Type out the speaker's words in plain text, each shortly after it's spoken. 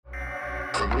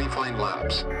From Refine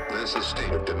Labs, this is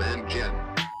State of Demand Gen.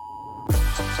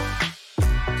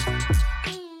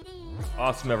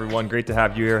 Awesome, everyone. Great to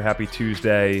have you here. Happy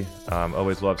Tuesday.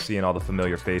 Always love seeing all the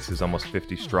familiar faces, almost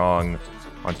 50 strong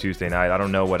on Tuesday night. I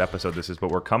don't know what episode this is,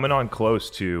 but we're coming on close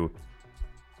to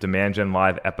Demand Gen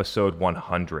Live episode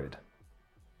 100,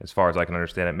 as far as I can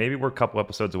understand it. Maybe we're a couple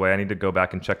episodes away. I need to go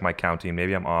back and check my counting.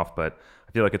 Maybe I'm off, but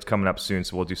I feel like it's coming up soon,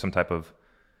 so we'll do some type of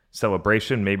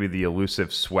celebration. Maybe the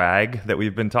elusive swag that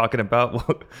we've been talking about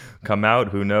will come out.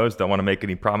 Who knows? Don't want to make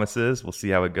any promises. We'll see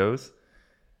how it goes.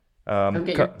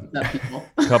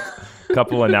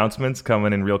 Couple announcements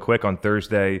coming in real quick. On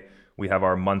Thursday, we have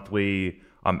our monthly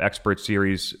expert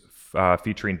series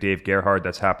featuring Dave Gerhard.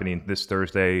 That's happening this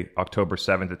Thursday, October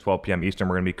 7th at 12 p.m. Eastern.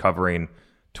 We're going to be covering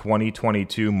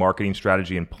 2022 marketing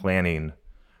strategy and planning.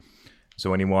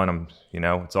 So anyone,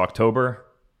 it's October.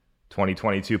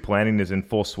 2022 planning is in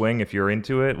full swing if you're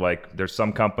into it. Like, there's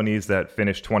some companies that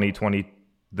finish 2020,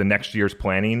 the next year's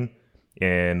planning,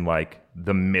 in like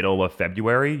the middle of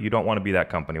February. You don't want to be that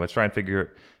company. Let's try and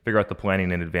figure out the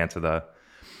planning in advance. So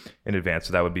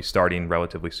that would be starting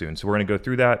relatively soon. So we're going to go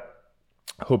through that.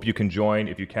 Hope you can join.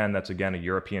 If you can, that's again a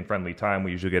European friendly time.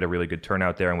 We usually get a really good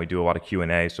turnout there, and we do a lot of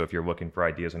Q&A. So if you're looking for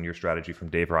ideas on your strategy from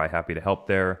Dave or I, happy to help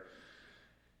there.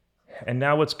 And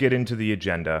now let's get into the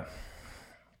agenda.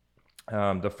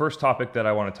 The first topic that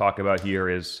I want to talk about here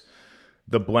is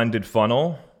the blended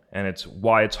funnel, and it's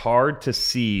why it's hard to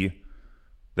see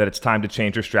that it's time to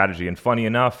change your strategy. And funny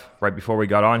enough, right before we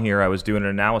got on here, I was doing an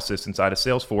analysis inside of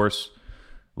Salesforce,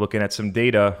 looking at some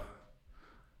data,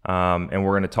 and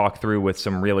we're going to talk through with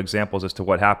some real examples as to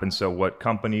what happens. So what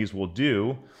companies will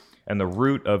do, and the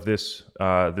root of this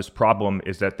problem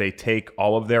is that they take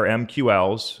all of their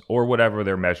MQLs or whatever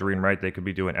they're measuring, right? They could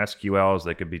be doing SQLs,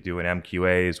 they could be doing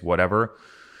MQAs, whatever.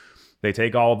 They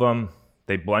take all of them,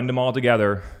 they blend them all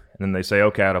together, and then they say,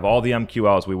 okay, out of all the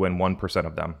MQLs, we win 1%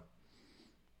 of them.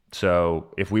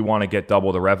 So if we want to get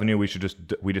double the revenue, we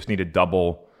just need to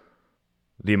double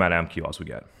the amount of MQLs we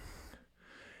get.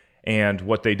 And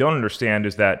what they don't understand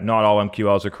is that not all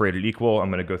MQLs are created equal.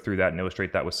 I'm going to go through that and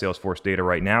illustrate that with Salesforce data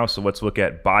right now. So let's look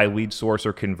at by lead source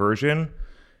or conversion,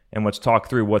 and let's talk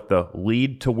through what the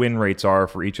lead to win rates are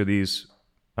for each of these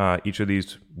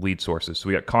lead sources. So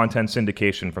we got content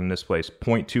syndication from this place,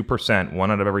 0.2%,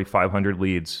 1 out of every 500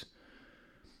 leads.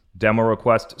 Demo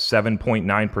request,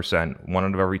 7.9%, 1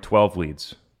 out of every 12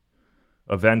 leads.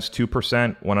 Events,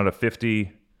 2%, 1 out of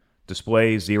 50.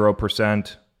 Display,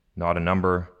 0%, not a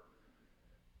number.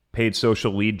 Paid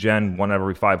social lead gen, 1 out of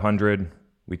every 500.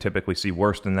 We typically see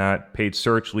worse than that. Paid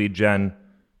search lead gen,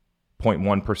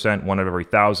 0.1%, 1 out of every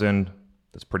 1,000.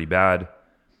 That's pretty bad.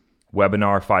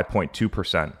 Webinar,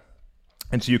 5.2%.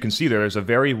 And so you can see there's a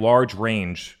very large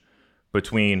range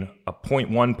between a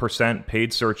 0.1%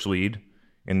 paid search lead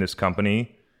in this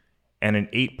company and an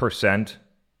 8%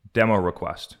 demo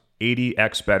request.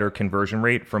 80x better conversion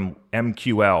rate from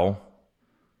MQL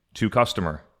to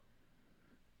customer.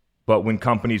 But when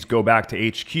companies go back to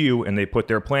HQ and they put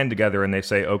their plan together and they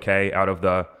say, okay, out of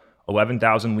the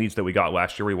 11,000 leads that we got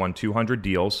last year, we won 200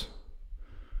 deals.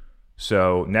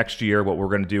 So next year, what we're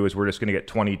going to do is we're just going to get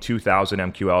 22,000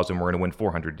 MQLs and we're going to win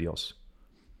 400 deals.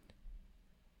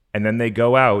 And then they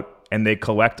go out and they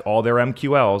collect all their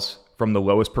MQLs from the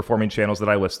lowest performing channels that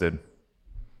I listed.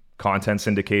 Content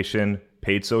syndication,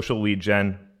 paid social lead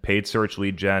gen, paid search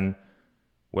lead gen.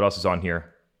 What else is on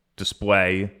here?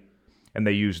 Display. And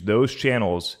they use those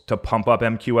channels to pump up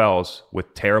MQLs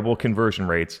with terrible conversion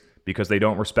rates because they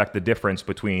don't respect the difference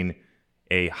between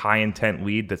a high intent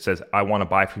lead that says, I want to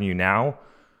buy from you now,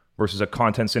 versus a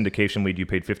content syndication lead you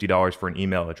paid $50 for an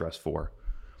email address for.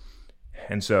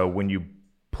 And so when you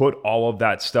put all of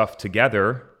that stuff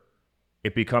together,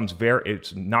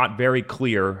 it's not very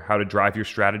clear how to drive your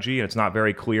strategy, and it's not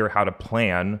very clear how to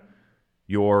plan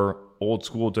your old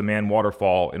school demand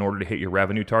waterfall in order to hit your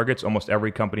revenue targets. Almost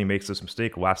every company makes this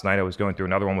mistake. Last night I was going through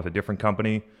another one with a different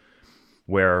company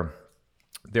where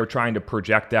they're trying to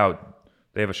project out,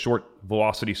 they have a short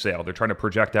velocity sale. They're trying to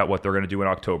project out what they're going to do in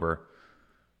October.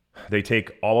 They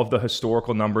take all of the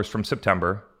historical numbers from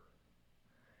September,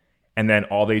 and then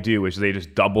all they do is they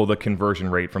just double the conversion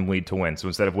rate from lead to win. So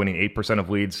instead of winning 8% of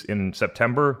leads in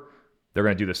September, they're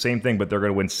going to do the same thing, but they're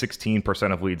going to win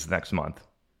 16% of leads next month.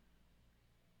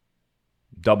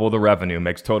 Double the revenue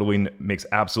makes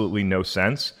absolutely no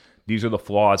sense. These are the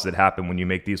flaws that happen when you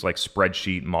make these like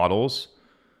spreadsheet models.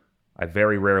 I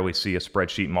very rarely see a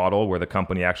spreadsheet model where the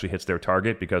company actually hits their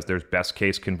target because there's best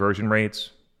case conversion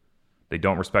rates. They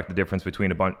don't respect the difference between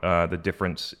the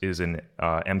difference is in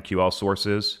MQL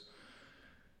sources.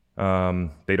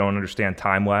 They don't understand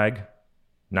time lag.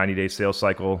 90-day sales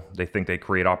cycle. They think they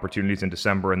create opportunities in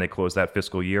December and they close that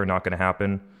fiscal year. Not going to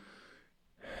happen.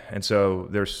 And so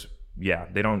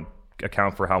they don't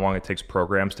account for how long it takes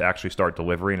programs to actually start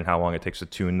delivering and how long it takes to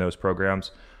tune those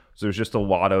programs. So there's just a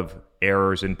lot of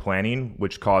errors in planning,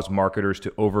 which cause marketers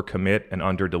to overcommit and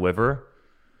underdeliver.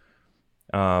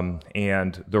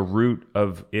 And the root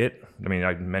of it, I mean,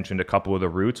 I mentioned a couple of the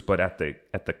roots, but at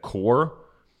the core,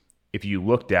 if you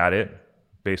looked at it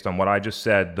based on what I just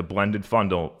said, the blended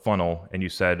funnel, and you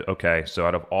said, okay, so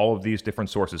out of all of these different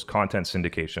sources, content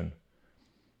syndication,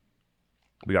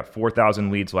 we got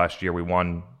 4,000 leads last year. We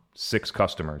won 6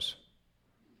 customers.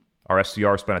 Our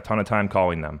SDR spent a ton of time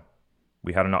calling them.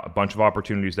 We had a bunch of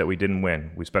opportunities that we didn't win.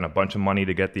 We spent a bunch of money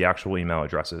to get the actual email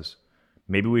addresses.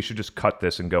 Maybe we should just cut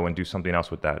this and go and do something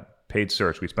else with that. Paid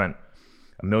search, we spent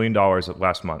 $1 million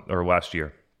last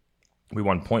year. We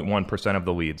won 0.1% of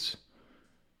the leads.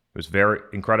 It was very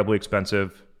incredibly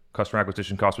expensive. Customer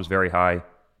acquisition cost was very high.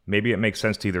 Maybe it makes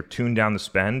sense to either tune down the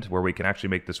spend where we can actually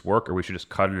make this work, or we should just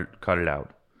cut it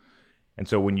out. And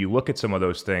so when you look at some of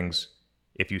those things,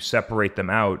 if you separate them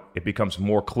out, it becomes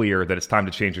more clear that it's time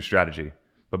to change your strategy.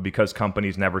 But because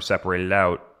companies never separate it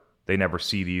out, they never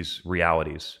see these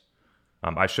realities.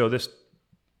 I show this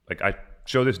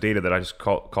data that I just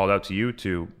called out to you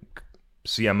to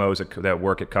CMOs that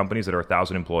work at companies that are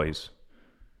 1,000 employees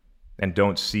and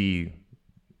don't see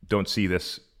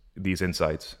these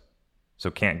insights.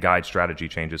 So can't guide strategy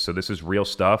changes. So this is real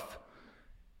stuff.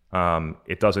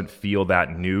 It doesn't feel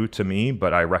that new to me,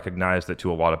 but I recognize that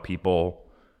to a lot of people,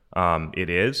 it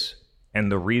is.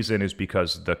 And the reason is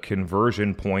because the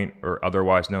conversion point, or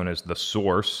otherwise known as the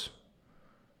source,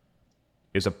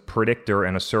 is a predictor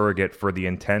and a surrogate for the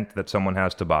intent that someone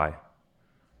has to buy.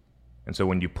 And so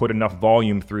when you put enough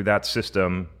volume through that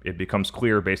system, it becomes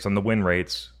clear based on the win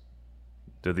rates,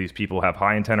 do these people have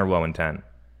high intent or low intent?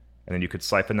 And then you could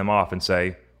siphon them off and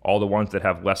say, all the ones that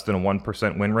have less than a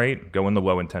 1% win rate go in the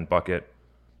low intent bucket.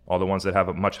 All the ones that have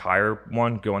a much higher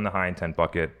one go in the high intent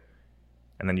bucket.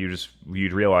 And then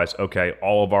you'd realize, okay,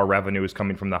 all of our revenue is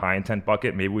coming from the high intent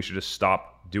bucket. Maybe we should just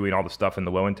stop doing all the stuff in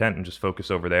the low intent and just focus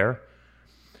over there.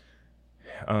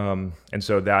 And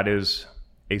so that is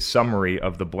a summary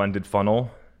of the blended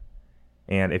funnel.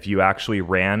 And if you actually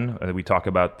ran, we talk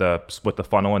about the split the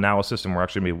funnel analysis, and we're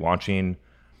actually going to be launching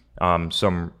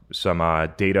some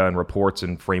data and reports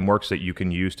and frameworks that you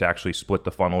can use to actually split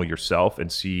the funnel yourself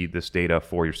and see this data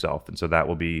for yourself. And so that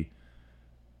will be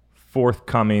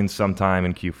forthcoming sometime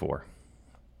in Q4.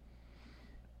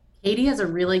 Katie has a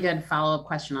really good follow-up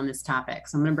question on this topic,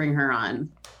 so I'm going to bring her on.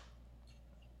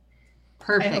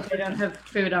 Perfect. I hope I don't have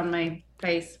food on my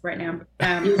face right now.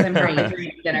 I'm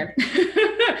hungry dinner.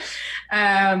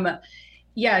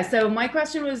 Yeah. So my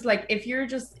question was like, if you're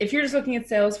just looking at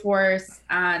Salesforce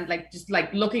and just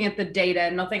looking at the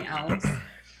data, nothing else,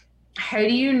 how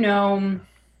do you know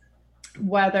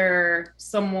whether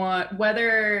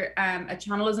a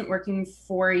channel isn't working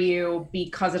for you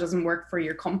because it doesn't work for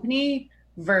your company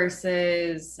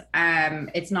versus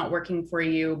it's not working for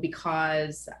you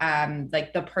because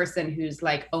the person who's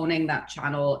owning that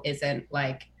channel isn't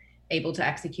able to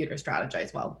execute or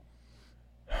strategize well?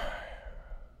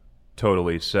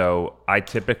 Totally. So I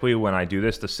typically, when I do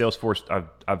this, the Salesforce,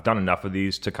 I've done enough of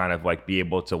these to kind of be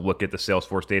able to look at the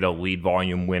Salesforce data, lead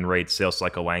volume, win rate, sales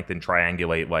cycle length, and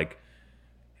triangulate.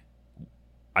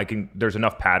 There's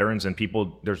enough patterns and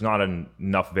there's not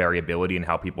enough variability in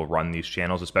how people run these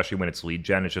channels, especially when it's lead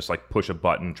gen. It's just push a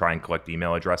button, try and collect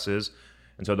email addresses.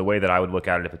 And so the way that I would look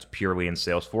at it, if it's purely in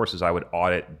Salesforce, is I would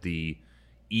audit the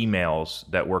emails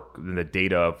that the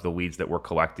data of the leads that we're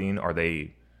collecting.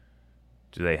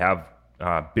 Do they have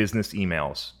business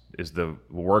emails? Is the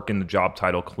work in the job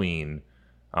title clean?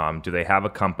 Do they have a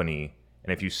company?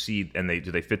 And if you see,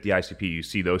 do they fit the ICP? You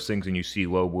see those things and you see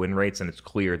low win rates and it's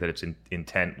clear that it's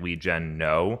intent lead gen,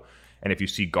 no. And if you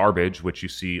see garbage, which you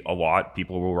see a lot,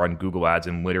 people will run Google ads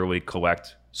and literally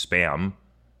collect spam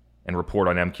and report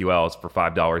on MQLs for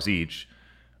 $5 each.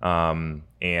 And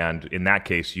in that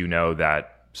case, you know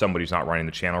that somebody's not running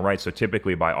the channel right. So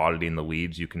typically by auditing the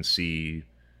leads, you can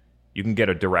get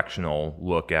a directional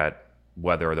look at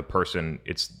whether the person,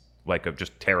 it's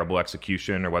just terrible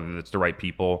execution or whether it's the right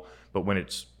people. But when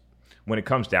it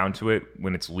comes down to it,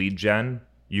 when it's lead gen,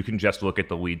 you can just look at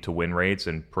the lead to win rates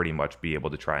and pretty much be able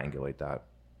to triangulate that.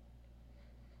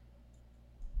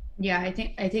 Yeah, I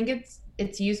think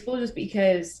it's useful just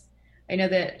because I know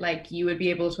that you would be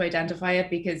able to identify it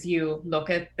because you look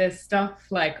at this stuff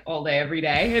all day, every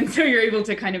day. And so you're able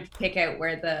to kind of pick out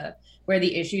where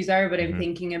the issues are. But I'm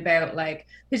thinking about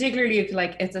particularly if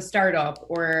it's a startup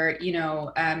or,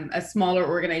 a smaller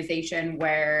organization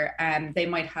where they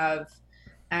might have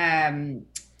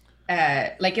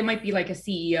like it might be like a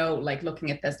CEO like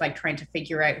looking at this, like trying to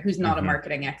figure out who's not a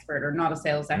marketing expert or not a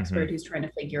sales expert, who's trying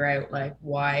to figure out like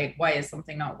why is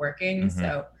something not working.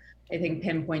 So I think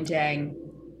pinpointing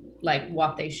like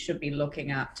what they should be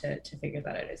looking at to figure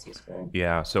that out is useful.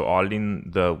 Yeah, so auditing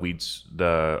the leads,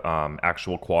 the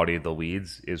actual quality of the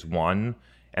leads is one.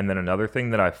 And then another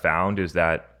thing that I found is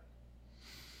that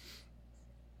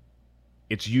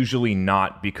it's usually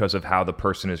not because of how the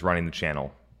person is running the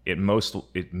channel. It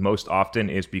most often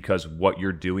is because what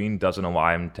you're doing doesn't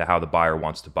align to how the buyer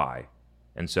wants to buy.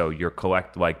 And so you're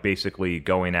basically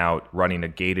going out, running a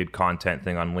gated content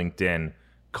thing on LinkedIn,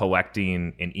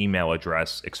 collecting an email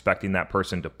address, expecting that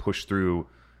person to push through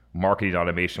marketing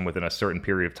automation within a certain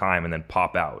period of time and then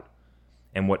pop out.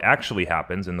 And what actually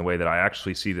happens, and the way that I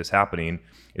actually see this happening,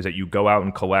 is that you go out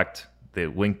and collect the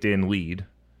LinkedIn lead,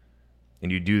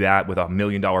 and you do that with $1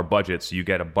 million budget, so you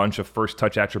get a bunch of first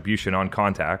touch attribution on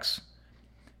contacts.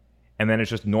 And then it's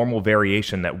just normal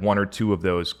variation that one or two of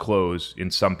those close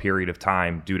in some period of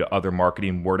time due to other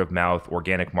marketing, word of mouth,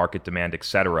 organic market demand,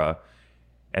 etc.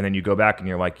 And then you go back and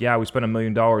you're like, yeah, we spent $1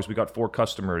 million. We got 4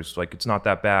 customers. Like, it's not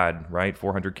that bad, right?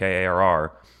 400K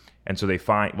ARR. And so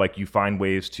you find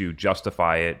ways to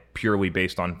justify it purely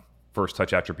based on first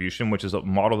touch attribution, which is a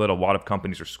model that a lot of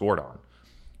companies are scored on.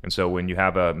 And so when you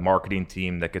have a marketing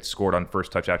team that gets scored on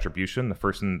first touch attribution, the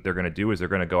first thing they're going to do is they're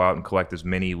going to go out and collect as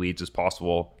many leads as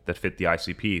possible that fit the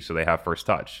ICP so they have first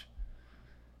touch.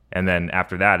 And then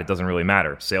after that, it doesn't really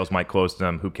matter. Sales might close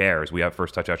them. Who cares? We have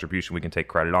first touch attribution. We can take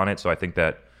credit on it. So I think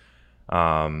that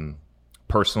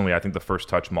personally, I think the first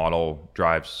touch model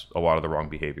drives a lot of the wrong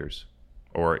behaviors,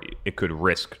 or it could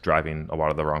risk driving a lot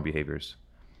of the wrong behaviors.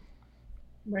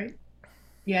 Right.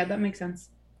 Yeah, that makes sense.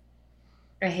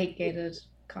 I hate gated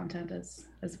content as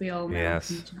we all know.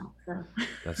 Yes.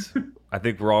 I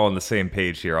think we're all on the same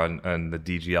page here on the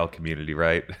DGL community,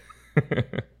 right?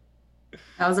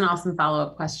 That was an awesome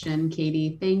follow-up question,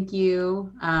 Katie. Thank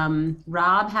you.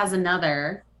 Rob has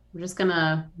another. We're just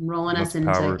gonna rolling us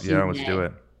into Q&A. Yeah, let's do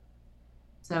it.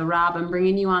 So Rob, I'm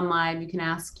bringing you on live. You can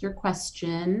ask your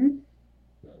question.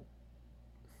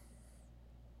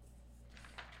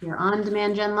 You're on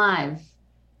Demand Gen Live.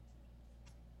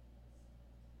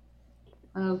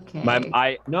 Okay.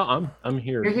 I'm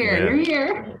here. You're here. Yeah. You're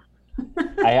here.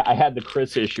 I had the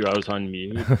Chris issue. I was on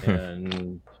mute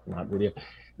and not video.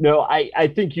 No, I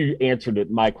think you answered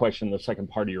it. My question, the second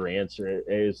part of your answer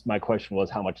is, my question was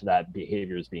how much of that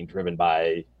behavior is being driven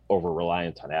by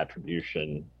over-reliance on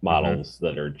attribution models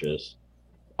that are just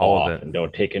all off of it and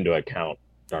don't take into account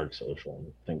dark social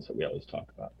and things that we always talk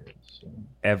about. So.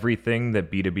 Everything that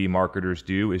B2B marketers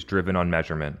do is driven on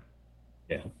measurement.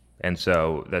 Yeah. And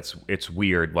so it's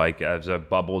weird. Like, as I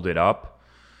bubbled it up,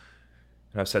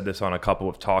 and I've said this on a couple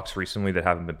of talks recently that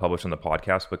haven't been published on the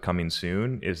podcast, but coming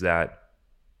soon, is that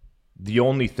the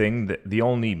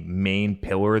only main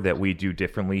pillar that we do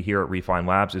differently here at Refine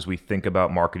Labs is we think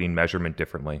about marketing measurement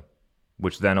differently,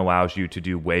 which then allows you to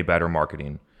do way better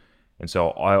marketing. And so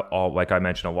all like I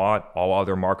mentioned a lot, all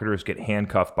other marketers get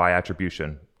handcuffed by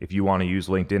attribution. If you want to use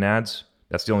LinkedIn ads,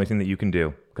 that's the only thing that you can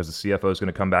do, because the CFO is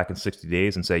going to come back in 60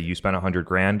 days and say, you spent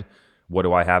 $100,000. What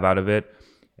do I have out of it?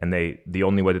 And the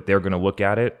only way that they're going to look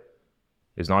at it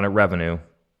is not at revenue.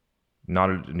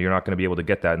 You're not going to be able to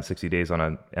get that in 60 days on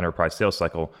an enterprise sales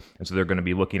cycle. And so they're going to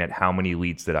be looking at how many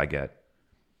leads did I get?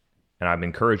 And I'm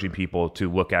encouraging people to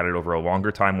look at it over a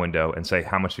longer time window and say,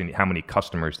 how many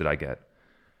customers did I get?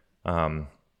 And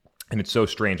it's so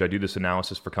strange. I do this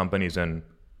analysis for companies, and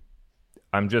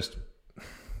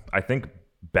I think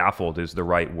baffled is the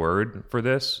right word for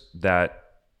this, that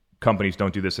companies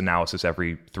don't do this analysis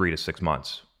every 3 to 6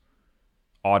 months.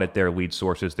 Audit their lead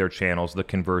sources, their channels, the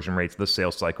conversion rates, the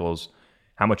sales cycles,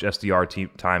 how much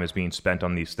SDR time is being spent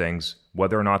on these things,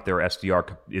 whether or not their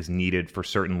SDR is needed for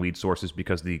certain lead sources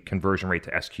because the conversion rate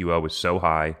to SQO is so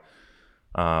high.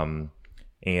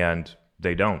 And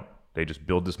they don't. They just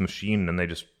build this machine and they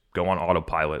just go on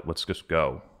autopilot. Let's just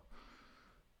go.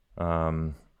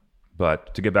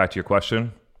 But to get back to your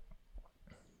question,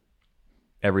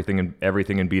 everything in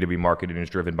B2B marketing is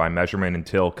driven by measurement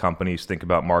until companies think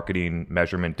about marketing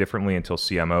measurement differently, until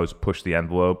CMOs push the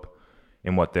envelope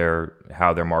in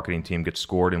how their marketing team gets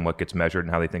scored and what gets measured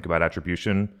and how they think about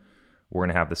attribution. We're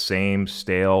going to have the same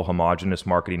stale, homogenous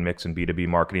marketing mix in B2B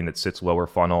marketing that sits lower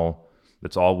funnel,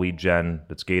 that's all lead gen,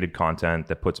 that's gated content,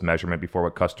 that puts measurement before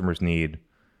what customers need,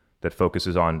 that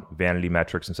focuses on vanity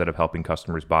metrics instead of helping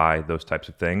customers buy, those types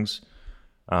of things.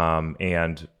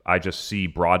 And I just see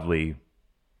broadly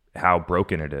how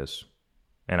broken it is.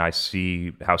 And I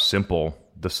see how simple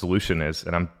the solution is.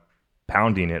 And I'm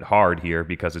pounding it hard here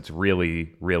because it's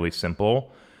really, really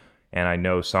simple. And I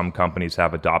know some companies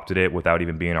have adopted it without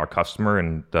even being our customer.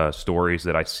 And the stories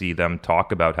that I see them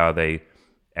talk about how they,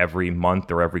 every month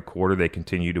or every quarter, they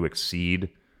continue to exceed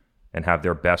and have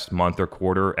their best month or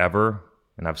quarter ever.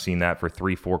 And I've seen that for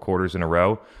 3-4 quarters in a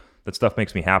row. That stuff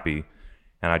makes me happy.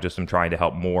 And I just am trying to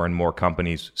help more and more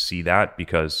companies see that,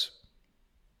 because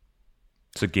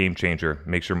it's a game changer.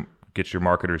 Gets your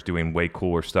marketers doing way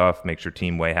cooler stuff, makes your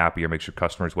team way happier, makes your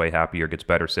customers way happier, gets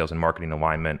better sales and marketing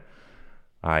alignment.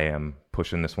 I am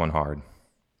pushing this one hard.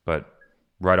 But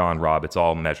right on, Rob. It's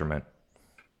all measurement.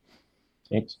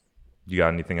 Thanks. You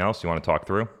got anything else you want to talk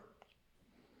through?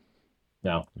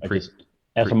 No.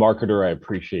 As a marketer, I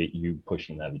appreciate you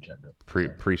pushing that agenda.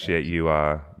 Appreciate you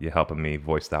helping me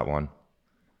voice that one.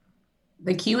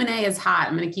 The Q&A is hot.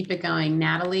 I'm going to keep it going.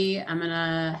 Natalie, I'm going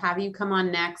to have you come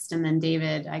on next. And then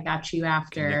David, I got you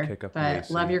after.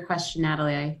 But love your question,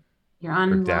 Natalie. You're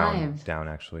on live. Down,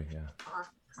 actually, yeah.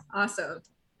 Awesome.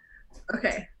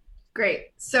 Okay, great.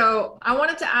 So I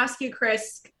wanted to ask you,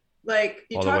 Chris, like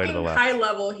you're talking high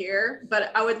level here,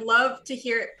 but I would love to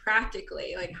hear it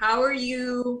practically. Like, how are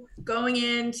you going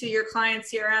into your client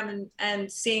CRM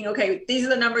and seeing, okay, these are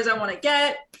the numbers I want to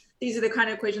get. These are the kind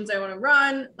of equations I want to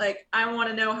run. Like, I want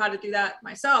to know how to do that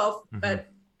myself, but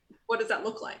what does that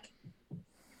look like?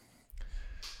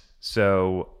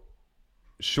 So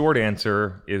short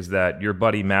answer is that your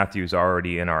buddy Matthew's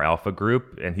already in our alpha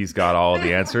group and he's got all of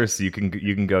the answers. So you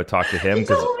can go talk to him. He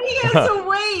told me he has to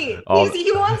wait.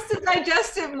 He wants to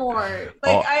digest it more.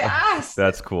 Like I asked.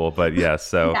 That's cool. But yes,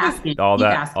 so all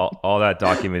that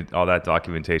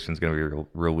documentation is going to be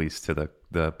released to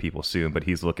the people soon, but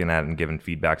he's looking at it and giving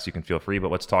feedback, so you can feel free, but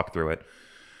let's talk through it.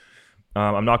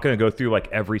 I'm not going to go through like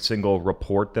every single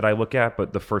report that I look at,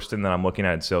 but the first thing that I'm looking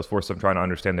at in Salesforce, I'm trying to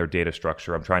understand their data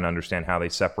structure. I'm trying to understand how they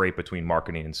separate between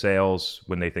marketing and sales.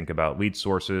 When they think about lead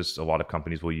sources, a lot of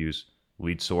companies will use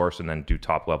lead source and then do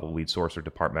top level lead source or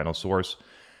departmental source.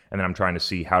 And then I'm trying to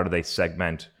see how do they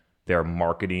segment their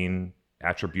marketing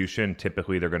attribution.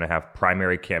 Typically, they're going to have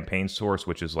primary campaign source,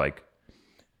 which is like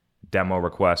demo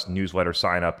request, newsletter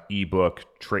sign up, ebook,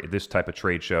 this type of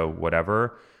trade show,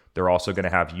 whatever. They're also going to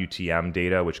have UTM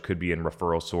data, which could be in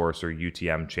referral source or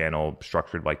UTM channel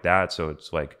structured like that. So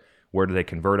it's like, where do they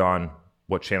convert on?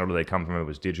 What channel do they come from? It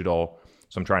was digital.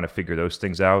 So I'm trying to figure those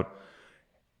things out.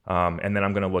 And then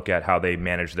I'm going to look at how they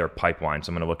manage their pipeline.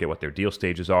 So I'm going to look at what their deal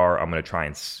stages are. I'm going to try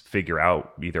and figure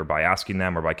out, either by asking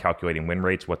them or by calculating win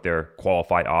rates, what their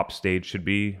qualified ops stage should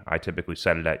be. I typically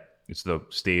set it at, it's the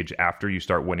stage after you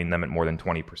start winning them at more than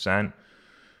 20%.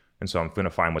 And so I'm going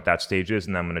to find what that stage is.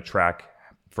 And then I'm going to track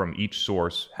from each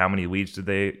source, how many leads did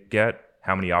they get?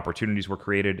 How many opportunities were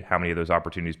created? How many of those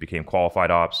opportunities became qualified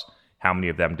ops? How many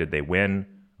of them did they win?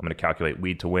 I'm going to calculate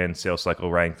lead to win, sales cycle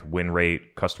length, win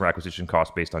rate, customer acquisition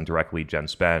cost based on direct lead gen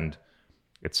spend,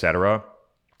 etc.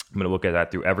 I'm going to look at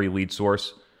that through every lead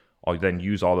source. I'll then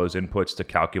use all those inputs to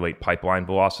calculate pipeline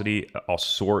velocity. I'll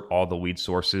sort all the lead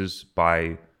sources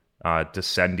by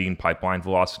descending pipeline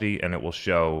velocity, and it will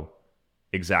show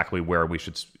exactly where we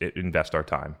should invest our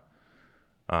time.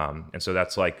 And so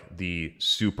that's like the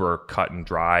super cut and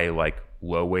dry, like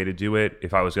low way to do it.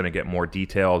 If I was going to get more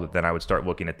detailed, then I would start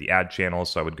looking at the ad channels.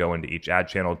 So I would go into each ad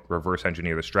channel, reverse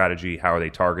engineer the strategy. How are they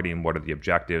targeting? What are the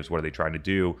objectives? What are they trying to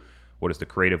do? What does the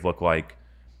creative look like?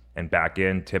 And back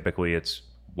in, typically it's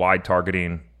wide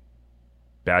targeting,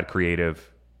 bad creative,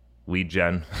 lead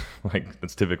gen. Like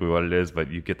that's typically what it is,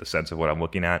 but you get the sense of what I'm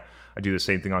looking at. I do the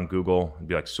same thing on Google. It'd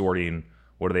be like sorting.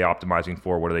 What are they optimizing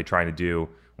for? What are they trying to do?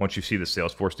 Once you see the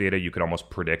Salesforce data, you can almost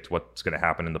predict what's going to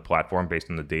happen in the platform based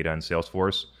on the data in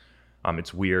Salesforce.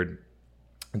 It's weird.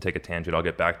 And take a tangent. I'll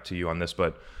get back to you on this,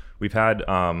 but we've had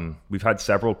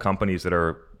several companies that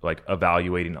are like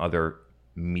evaluating other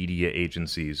media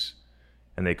agencies,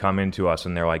 and they come into us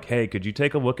and they're like, "Hey, could you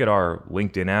take a look at our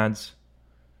LinkedIn ads?"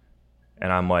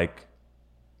 And I'm like,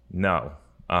 "No."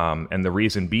 And the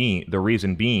reason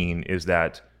being is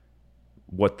that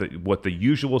what the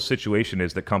usual situation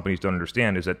is that companies don't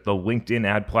understand is that the LinkedIn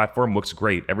ad platform looks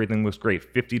great. Everything looks great.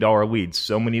 $50 leads,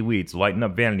 so many leads, lighten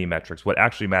up vanity metrics. What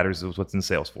actually matters is what's in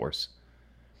Salesforce.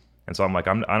 And so I'm like,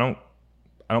 I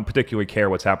don't particularly care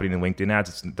what's happening in LinkedIn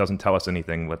ads. It doesn't tell us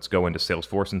anything. Let's go into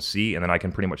Salesforce and see, and then I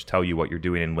can pretty much tell you what you're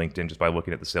doing in LinkedIn just by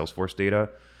looking at the Salesforce data.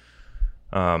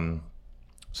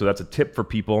 So that's a tip for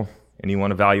people.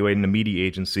 Anyone evaluating a media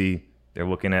agency, they're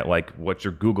looking at like what's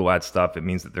your Google ad stuff. It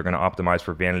means that they're going to optimize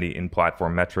for vanity in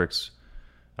platform metrics,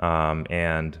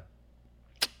 and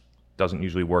doesn't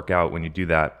usually work out when you do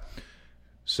that.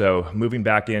 So moving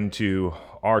back into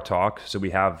our talk, so we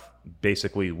have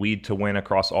basically lead to win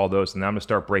across all those, and then I'm gonna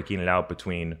start breaking it out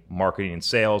between marketing and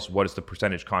sales. What is the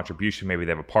percentage contribution? Maybe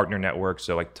they have a partner network,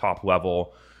 so like top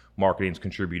level, marketing's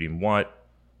contributing what?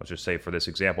 Let's just say for this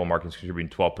example, marketing's contributing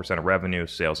 12% of revenue,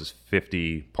 sales is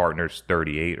 50, partners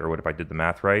 38, or what if I did the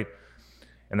math right?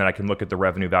 And then I can look at the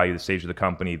revenue value, the stage of the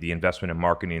company, the investment in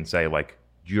marketing, and say like,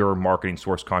 your marketing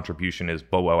source contribution is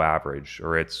below average,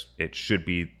 or it should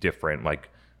be different. Like,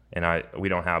 and we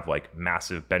don't have like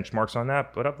massive benchmarks on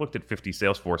that, but I've looked at 50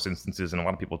 Salesforce instances, and a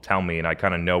lot of people tell me, and I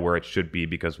kind of know where it should be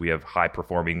because we have high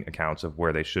performing accounts of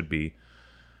where they should be.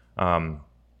 And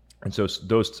so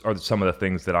those are some of the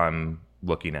things that I'm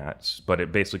looking at, but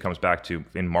it basically comes back to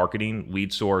in marketing,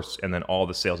 lead source, and then all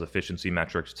the sales efficiency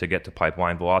metrics to get to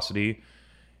pipeline velocity.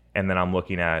 And then I'm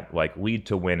looking at like lead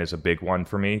to win is a big one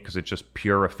for me because it's just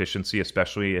pure efficiency,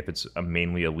 especially if it's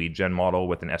mainly a lead gen model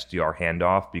with an SDR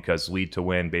handoff, because lead to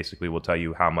win basically will tell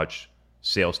you how much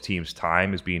sales team's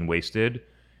time is being wasted.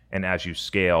 And as you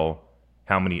scale,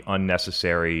 how many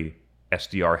unnecessary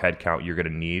SDR headcount you're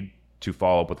going to need to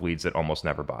follow up with leads that almost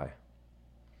never buy.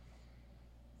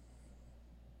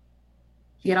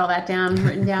 You get all that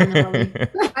written down, Natalie?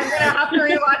 I'm gonna have to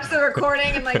rewatch the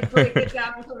recording and like break it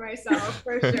down for myself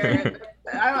for sure.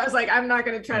 I was like, I'm not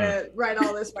gonna try to write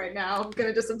all this right now. I'm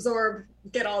gonna just absorb,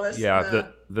 get all this. Yeah,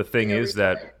 the thing is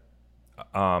that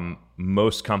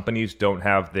most companies don't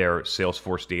have their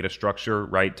Salesforce data structure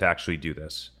right to actually do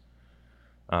this.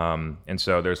 And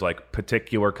so there's like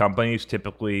particular companies.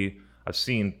 Typically, I've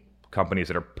seen companies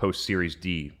that are post Series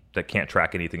D that can't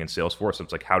track anything in Salesforce. So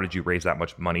it's like, how did you raise that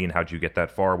much money and how did you get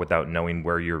that far without knowing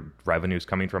where your revenue is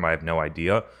coming from? I have no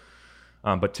idea.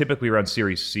 But typically around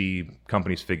Series C,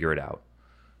 companies figure it out.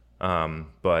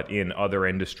 But in other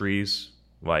industries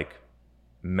like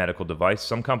medical device,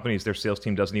 some companies, their sales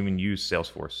team doesn't even use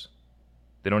Salesforce.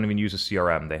 They don't even use a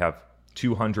CRM. They have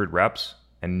 200 reps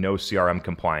and no CRM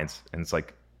compliance. And it's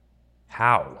like,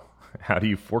 how? How do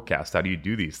you forecast? How do you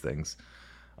do these things?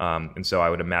 And so I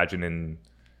would imagine in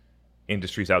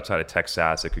industries outside of tech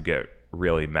SaaS, it could get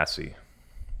really messy.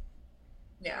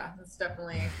 Yeah, that's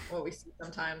definitely what we see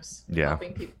sometimes. Yeah.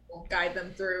 Helping people guide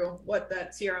them through what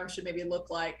that CRM should maybe look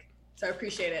like. So I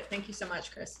appreciate it. Thank you so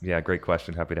much, Chris. Yeah, great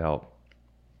question. Happy to help.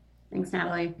 Thanks,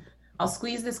 Natalie. I'll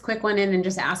squeeze this quick one in and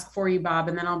just ask for you, Bob,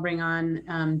 and then I'll bring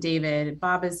on David.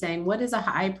 Bob is saying, what is a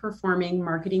high-performing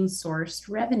marketing sourced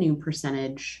revenue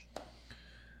percentage?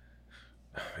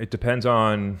 It depends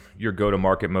on your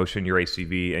go-to-market motion, your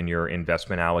ACV, and your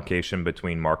investment allocation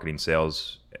between marketing,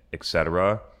 sales, et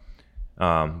cetera.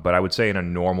 But I would say in a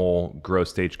normal growth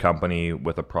stage company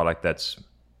with a product that's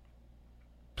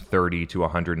 30 to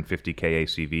 150K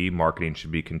ACV, marketing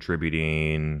should be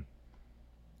contributing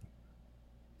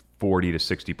 40 to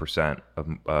 60%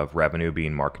 of revenue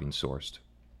being marketing sourced.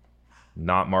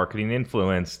 Not marketing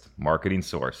influenced, marketing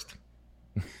sourced.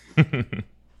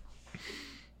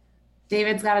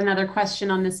 David's got another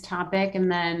question on this topic, and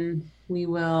then maybe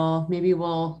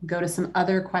we'll go to some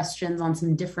other questions on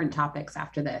some different topics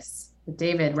after this. But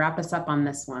David, wrap us up on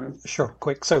this one. Sure,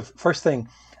 quick. So first thing,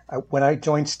 when I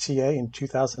joined CA in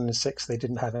 2006, they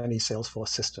didn't have any Salesforce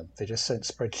system. They just sent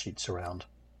spreadsheets around.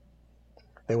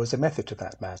 There was a method to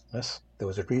that madness. There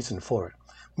was a reason for it.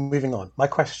 Moving on. My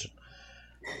question.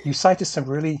 You cited some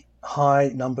really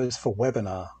high numbers for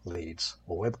webinar leads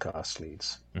or webcast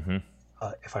leads. Mm-hmm.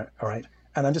 All right.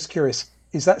 And I'm just curious,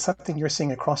 is that something you're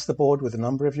seeing across the board with a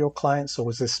number of your clients, or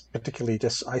was this particularly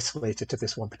just isolated to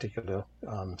this one particular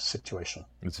situation?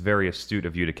 It's very astute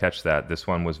of you to catch that. This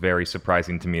one was very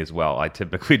surprising to me as well. I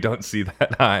typically don't see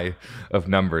that high of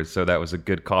numbers, so that was a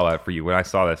good call out for you. When I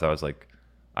saw this, I was like,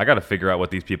 I got to figure out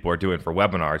what these people are doing for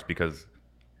webinars because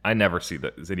I never see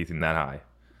anything that high.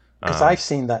 Because I've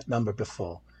seen that number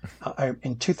before.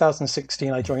 In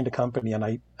 2016, I joined a company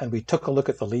and we took a look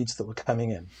at the leads that were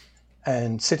coming in.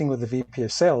 And sitting with the VP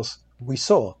of sales, we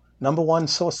saw number one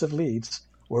source of leads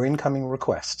were incoming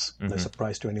requests. Mm-hmm. No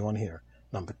surprise to anyone here.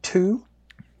 Number two,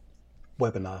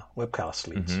 webcast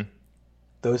leads. Mm-hmm.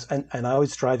 Those and I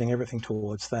was driving everything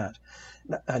towards that.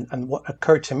 And what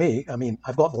occurred to me, I mean,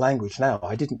 I've got the language now.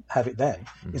 I didn't have it then.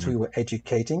 Mm-hmm. Is we were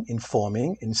educating,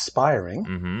 informing, inspiring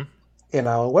mm-hmm. in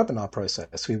our webinar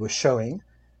process. We were showing,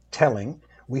 telling.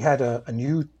 We had a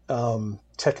new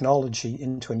technology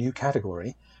into a new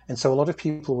category. And so a lot of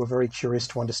people were very curious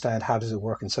to understand how does it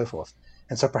work and so forth.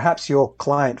 And so perhaps your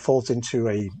client falls into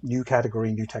a new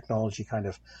category, new technology kind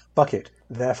of bucket.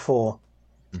 Therefore,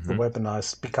 mm-hmm. the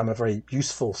webinars become a very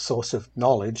useful source of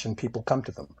knowledge and people come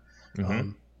to them.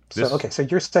 Mm-hmm. So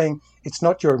you're saying it's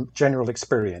not your general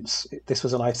experience. This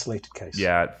was an isolated case.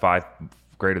 Yeah,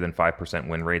 greater than 5%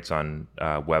 win rates on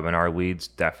webinar leads,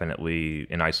 definitely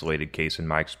an isolated case in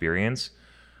my experience.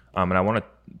 And I want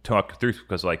to talk through,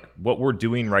 because like what we're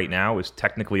doing right now is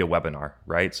technically a webinar,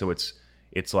 right? So it's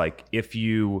like if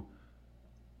you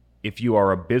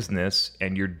are a business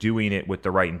and you're doing it with the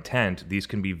right intent, these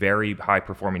can be very high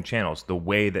performing channels. The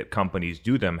way that companies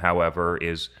do them, however,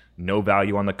 is no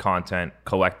value on the content,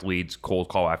 collect leads, cold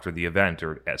call after the event,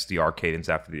 or SDR cadence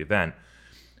after the event.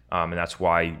 And that's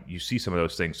why you see some of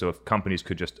those things. So if companies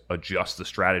could just adjust the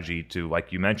strategy to,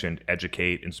 like you mentioned,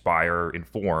 educate, inspire,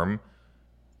 inform,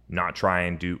 not try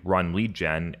and run lead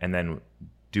gen, and then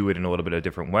do it in a little bit of a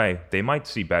different way, they might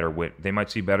see better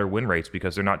win rates,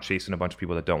 because they're not chasing a bunch of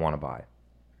people that don't want to buy.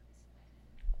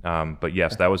 But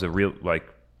yes, that was a real, like,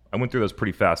 I went through those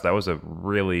pretty fast. That was a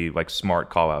really like smart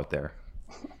call out there.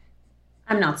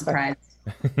 I'm not surprised.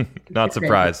 Not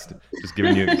surprised. Just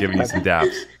giving you some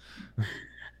daps.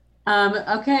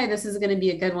 Okay, this is going to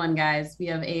be a good one, guys. We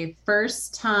have a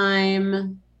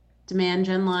first-time Demand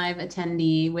Gen Live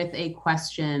attendee with a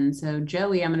question. So,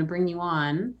 Joey, I'm going to bring you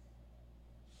on.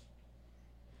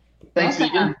 Thanks,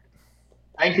 Megan.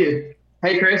 Thank you.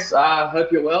 Hey, Chris. Hope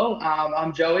you're well.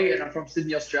 I'm Joey, and I'm from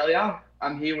Sydney, Australia.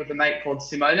 I'm here with a mate called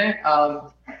Simone.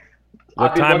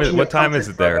 What time is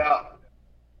it there?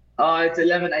 It's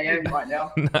 11 a.m. right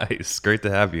now. Nice. Great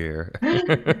to have you here.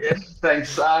 Yes, thanks.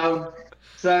 So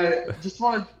just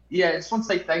want to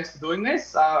say thanks for doing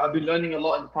this. I've been learning a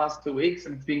lot in the past 2 weeks,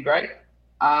 and it's been great.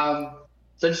 So I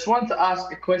just wanted to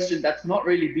ask a question that's not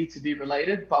really B2B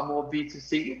related, but more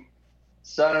B2C.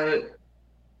 So,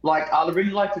 like, I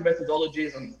really like the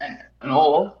methodologies and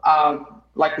all,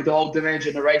 like with the whole demand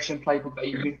generation playbook that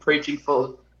you've been preaching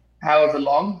for however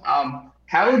long.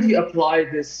 How would you apply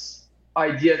this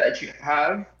idea that you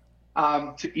have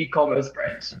to e-commerce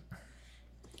brands?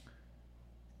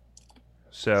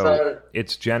 So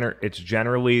it's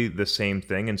generally the same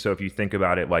thing. And so if you think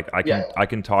about it, like I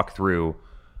can talk through,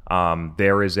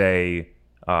 there is a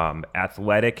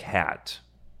athletic hat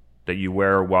that you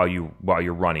wear while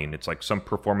you're running. It's like some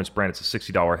performance brand. It's a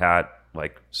 $60 hat.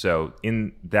 Like, so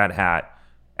in that hat,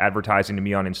 advertising to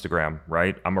me on Instagram,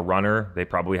 right? I'm a runner. They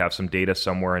probably have some data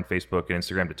somewhere in Facebook and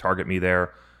Instagram to target me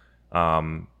there.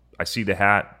 I see the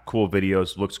hat, cool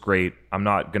videos, looks great. I'm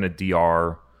not going to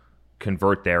DR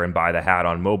convert there and buy the hat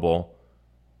on mobile.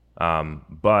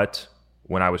 But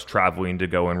when I was traveling to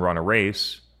go and run a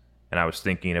race and I was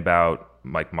thinking about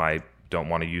like don't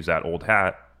want to use that old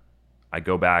hat, I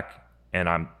go back and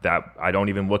I don't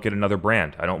even look at another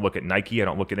brand. I don't look at Nike. I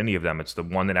don't look at any of them. It's the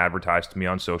one that advertised to me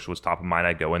on social was top of mind.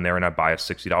 I go in there and I buy a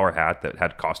 $60 hat that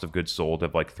had cost of goods sold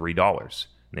of like $3,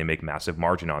 and they make massive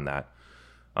margin on that.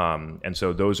 And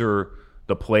so those are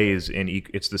the plays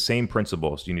it's the same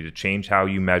principles. You need to change how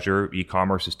you measure.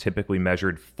 E-commerce is typically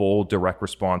measured full direct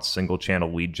response, single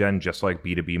channel lead gen, just like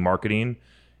B2B marketing.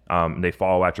 They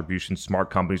follow attribution. Smart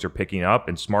companies are picking up,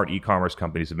 and smart e-commerce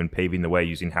companies have been paving the way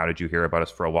using How Did You Hear About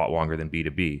Us for a lot longer than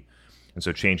B2B. And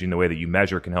so changing the way that you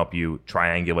measure can help you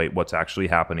triangulate what's actually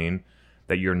happening,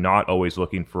 that you're not always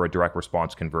looking for a direct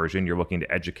response conversion. You're looking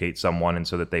to educate someone, and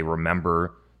so that they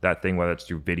remember that thing, whether it's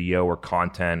through video or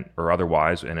content or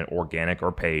otherwise, and an organic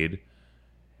or paid.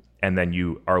 And then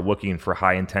you are looking for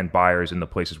high intent buyers in the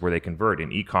places where they convert.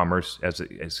 In e-commerce, as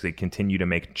they continue to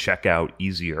make checkout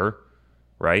easier,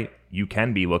 right? You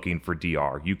can be looking for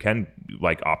DR. You can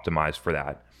like optimize for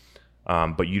that.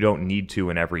 But you don't need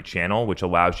to in every channel, which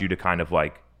allows you to kind of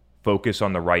like focus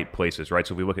on the right places, right?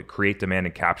 So if we look at create demand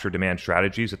and capture demand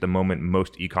strategies, at the moment,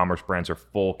 most e-commerce brands are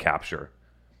full capture,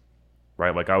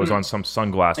 right? Like I was on some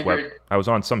sunglass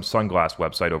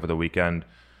website over the weekend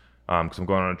because I'm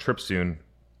going on a trip soon,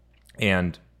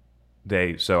 and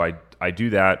I do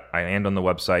that. I land on the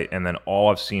website, and then all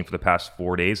I've seen for the past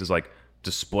 4 days is like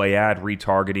display ad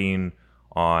retargeting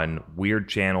on weird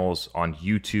channels on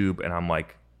YouTube, and I'm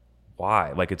like,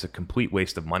 why? Like it's a complete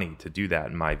waste of money to do that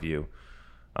in my view.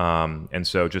 And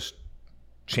so just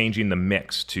changing the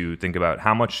mix to think about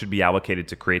how much should be allocated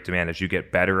to create demand. As you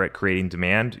get better at creating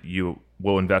demand, you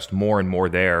will invest more and more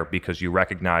there because you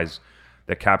recognize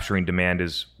that capturing demand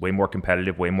is way more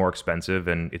competitive, way more expensive,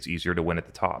 and it's easier to win at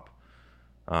the top.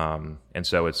 And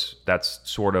so that's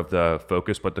sort of the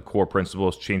focus, but the core principle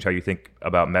is change how you think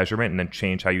about measurement, and then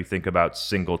change how you think about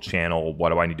single channel. What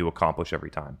do I need to accomplish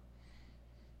every time?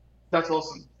 That's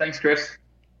awesome. Thanks, Chris.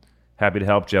 Happy to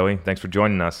help, Joey. Thanks for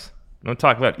joining us. I don't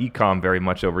talk about e-com very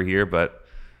much over here, but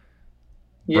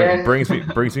brings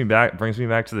me back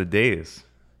to the days.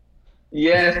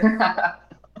 Yeah.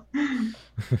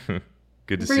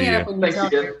 Good to see you. Bring it up when you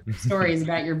tell your stories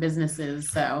about your businesses.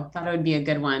 So thought it would be a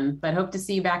good one. But hope to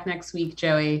see you back next week,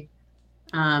 Joey.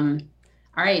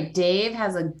 All right, Dave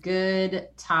has a good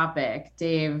topic.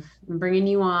 Dave, I'm bringing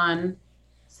you on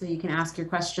so you can ask your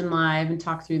question live and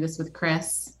talk through this with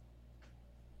Chris.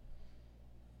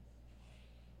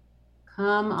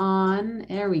 Come on.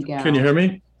 There we go. Can you hear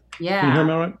me? Yeah. Can you hear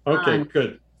me all right? Okay,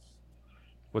 good.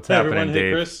 What's happening, everyone. Dave?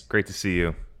 Hey, Chris. Great to see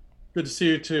you. Good to see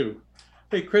you too.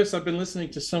 Hey, Chris, I've been listening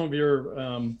to some of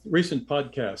your recent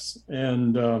podcasts.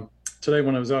 And today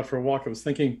when I was out for a walk, I was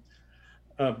thinking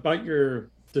about your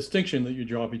distinction that you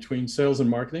draw between sales and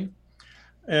marketing.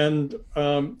 And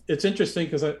it's interesting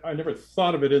because I never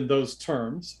thought of it in those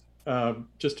terms.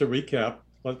 Just to recap,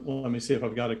 let me see if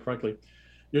I've got it correctly.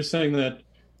 You're saying that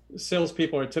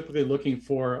salespeople are typically looking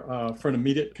for an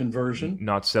immediate conversion.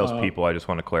 Not salespeople. I just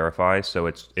want to clarify. So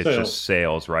it's just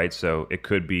sales, right? So it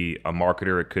could be a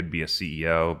marketer, it could be a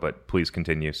CEO. But please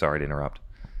continue. Sorry to interrupt.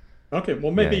 Okay.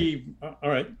 Well, maybe all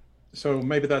right. So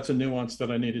maybe that's a nuance that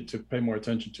I needed to pay more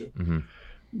attention to. Mm-hmm.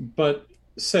 But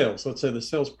sales, let's say the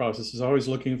sales process is always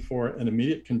looking for an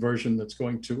immediate conversion that's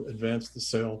going to advance the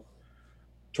sale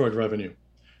toward revenue.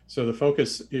 So the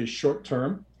focus is short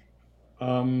term.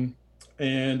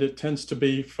 And it tends to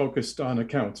be focused on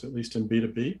accounts, at least in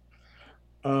B2B.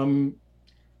 And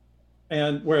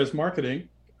whereas marketing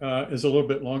is a little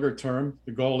bit longer term,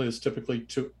 the goal is typically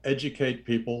to educate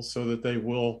people so that they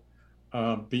will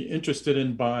be interested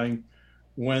in buying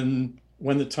when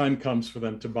the time comes for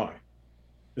them to buy.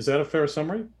 Is that a fair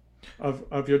summary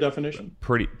of your definition?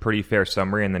 Pretty fair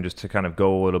summary. And then just to kind of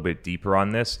go a little bit deeper on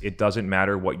this, it doesn't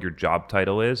matter what your job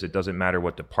title is. It doesn't matter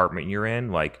what department you're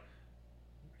in. Like,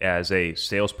 as a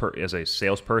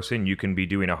salesperson, you can be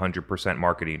doing 100%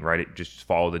 marketing, right? Just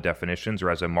follow the definitions. Or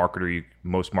as a marketer,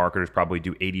 most marketers probably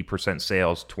do 80%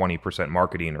 sales, 20%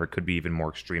 marketing, or it could be even more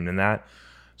extreme than that.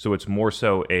 So it's more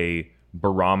so a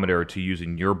barometer to use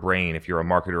in your brain if you're a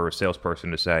marketer or a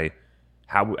salesperson to say,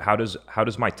 how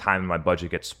does my time and my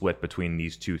budget get split between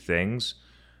these two things?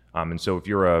 And so if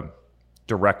you're a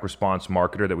direct response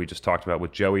marketer that we just talked about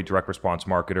with Joey, direct response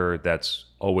marketer that's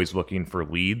always looking for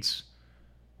leads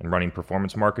and running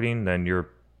performance marketing, then you're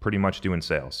pretty much doing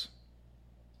sales.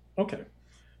 Okay.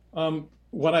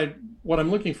 What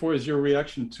I'm looking for is your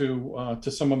reaction to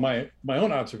some of my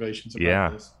own observations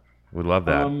about this. We'd love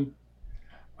that.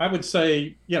 I would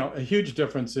say, a huge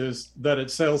difference is that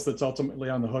it's sales that's ultimately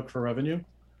on the hook for revenue.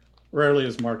 Rarely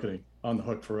is marketing on the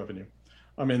hook for revenue.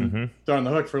 I mean, they're on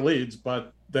the hook for leads,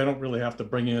 but they don't really have to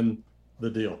bring in the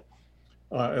deal,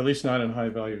 at least not in high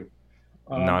value.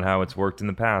 Not how it's worked in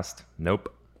the past.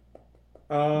 Nope.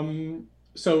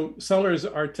 So sellers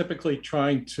are typically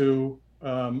trying to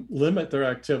limit their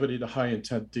activity to high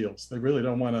intent deals. They really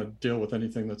don't want to deal with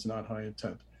anything that's not high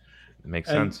intent. It makes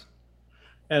sense.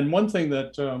 And one thing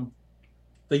that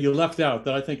you left out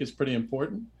that I think is pretty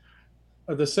important,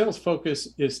 the sales focus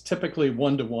is typically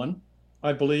one-to-one,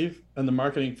 I believe, and the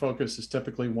marketing focus is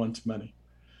typically one-to-many.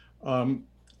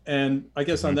 And I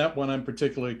guess on that one, I'm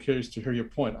particularly curious to hear your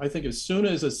point. I think as soon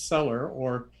as a seller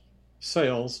or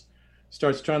sales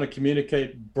starts trying to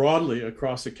communicate broadly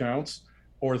across accounts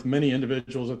or with many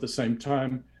individuals at the same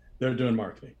time, they're doing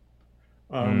marketing.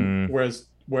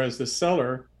 Whereas the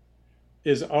seller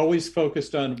is always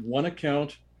focused on one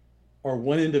account or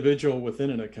one individual within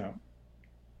an account.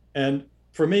 And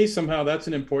for me, somehow that's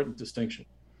an important distinction.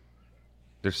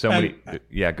 There's so many.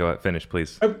 Yeah, go ahead. Finish,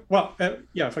 please. If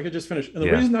I could just finish. And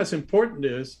the reason that's important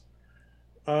is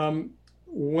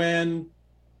when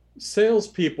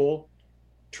salespeople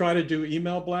try to do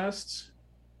email blasts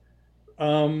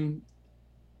and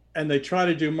they try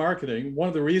to do marketing, one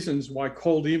of the reasons why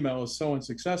cold email is so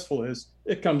unsuccessful is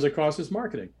it comes across as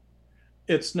marketing.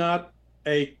 It's not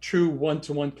a true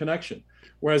one-to-one connection.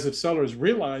 Whereas if sellers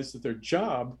realize that their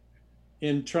job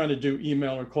in trying to do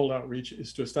email or cold outreach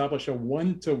is to establish a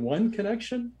one-to-one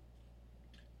connection,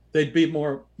 they'd be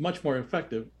much more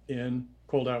effective in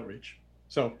cold outreach.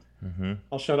 So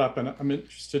I'll shut up, and I'm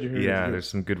interested to hear. Yeah, there's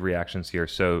some good reactions here.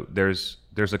 So there's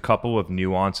a couple of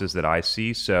nuances that I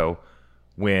see. So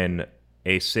when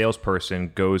a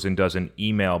salesperson goes and does an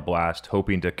email blast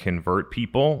hoping to convert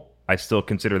people, I still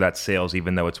consider that sales,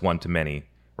 even though it's one-to-many,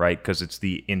 right? Because it's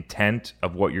the intent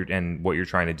of what you're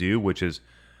trying to do, which is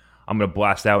I'm going to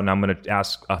blast out and I'm going to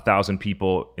ask 1,000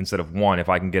 people instead of one if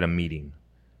I can get a meeting,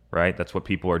 right? That's what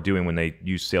people are doing when they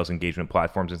use sales engagement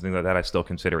platforms and things like that. I still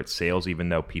consider it sales, even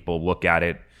though people look at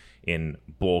it in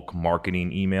bulk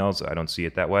marketing emails. I don't see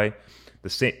it that way.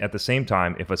 At the same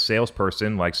time, if a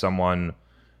salesperson, like someone,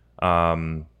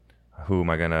 who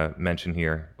am I going to mention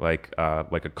here? Like a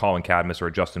Colin Cadmus or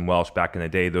a Justin Welsh back in the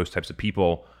day, those types of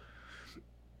people,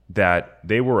 that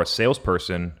they were a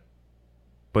salesperson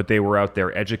but they were out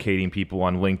there educating people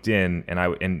on LinkedIn,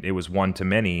 and it was one to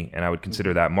many, and I would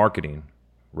consider that marketing,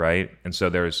 right? And so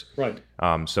there's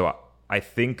so I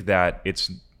think that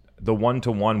it's the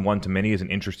one-to-one, one-to-many is an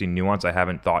interesting nuance. I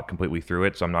haven't thought completely through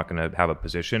it, so I'm not going to have a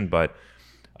position, but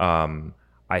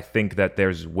I think that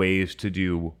there's ways to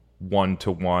do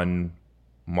one-to-one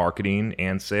marketing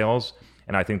and sales,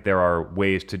 and I think there are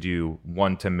ways to do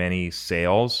one-to-many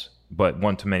sales, but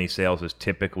one-to-many sales is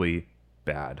typically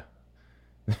bad.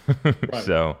 Right.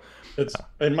 So it's,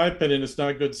 in my opinion, it's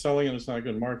not good selling and it's not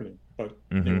good marketing. But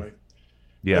anyway,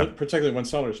 yeah, particularly when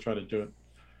sellers try to do it.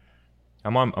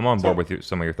 I'm on board with you,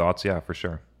 some of your thoughts. Yeah, for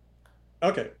sure.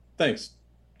 Okay, thanks.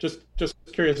 Just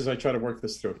curious as I try to work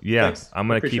this through. Yeah, thanks. I'm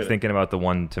going to keep thinking about the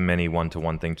one-to-many,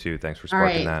 one-to-one thing too. Thanks for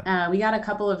sparking that. We got a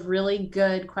couple of really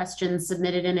good questions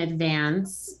submitted in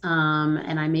advance,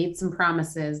 and I made some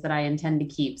promises that I intend to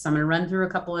keep. So I'm going to run through a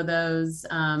couple of those.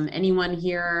 Anyone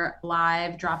here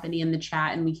live, drop any in the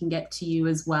chat and we can get to you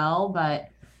as well. But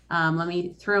let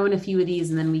me throw in a few of these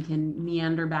and then we can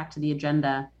meander back to the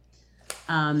agenda.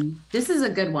 This is a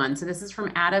good one. So this is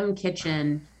from Adam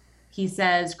Kitchen. He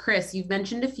says, Chris, you've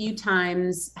mentioned a few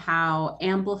times how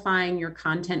amplifying your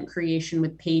content creation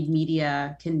with paid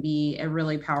media can be a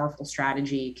really powerful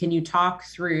strategy. Can you talk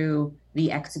through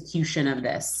the execution of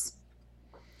this?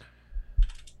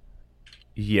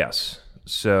 Yes.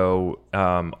 So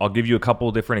I'll give you a couple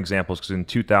of different examples because in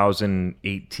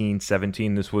 2018,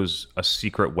 17, this was a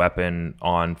secret weapon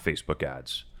on Facebook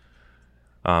ads.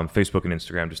 Facebook and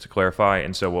Instagram, just to clarify.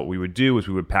 And so what we would do is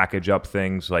we would package up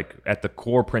things like at the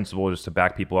core principle, just to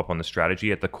back people up on the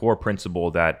strategy, at the core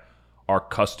principle that our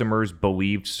customers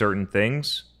believed certain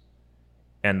things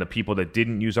and the people that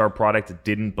didn't use our product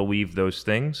didn't believe those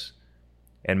things.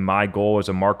 And my goal as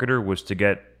a marketer was to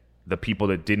get the people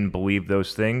that didn't believe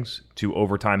those things to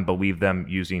over time believe them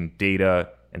using data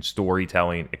and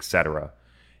storytelling, etc.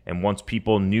 And once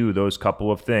people knew those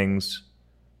couple of things,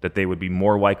 that they would be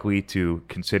more likely to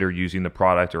consider using the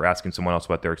product or asking someone else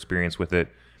about their experience with it.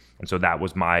 And so that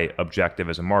was my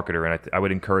objective as a marketer. And I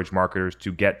would encourage marketers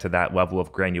to get to that level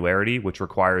of granularity, which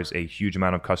requires a huge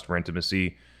amount of customer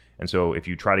intimacy. And so if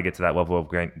you try to get to that level of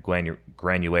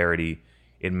granularity,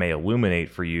 it may illuminate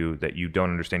for you that you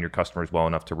don't understand your customers well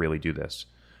enough to really do this.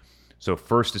 So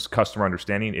first is customer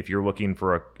understanding. If you're looking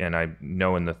for and I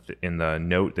know in the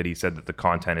note that he said that the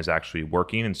content is actually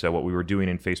working. And so what we were doing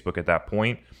in Facebook at that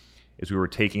point is we were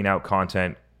taking out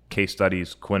content, case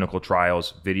studies, clinical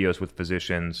trials, videos with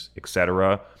physicians,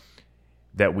 etc.,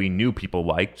 that we knew people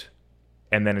liked.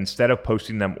 And then instead of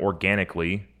posting them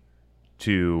organically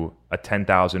to a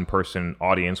 10,000 person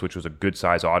audience, which was a good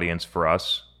size audience for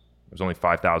us, there was only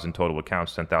 5,000 total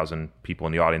accounts, 10,000 people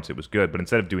in the audience, it was good. But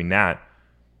instead of doing that,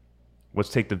 let's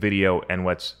take the video and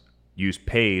let's use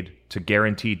paid to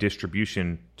guarantee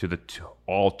distribution to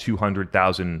all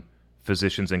 200,000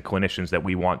 physicians and clinicians that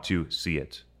we want to see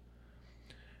it.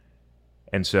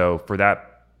 And so for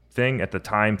that thing, at the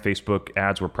time, Facebook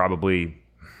ads were probably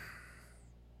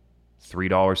 $3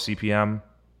 CPM.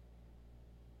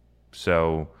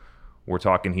 So we're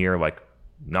talking here like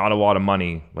not a lot of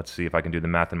money. Let's see if I can do the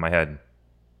math in my head.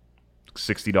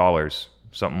 $60.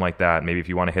 Something like that. Maybe if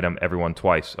you want to hit everyone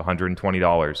twice,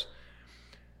 $120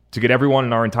 to get everyone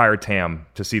in our entire TAM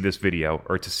to see this video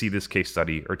or to see this case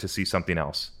study or to see something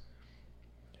else.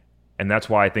 And that's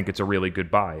why I think it's a really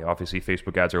good buy. Obviously,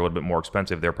 Facebook ads are a little bit more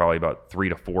expensive. They're probably about 3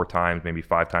 to 4 times, maybe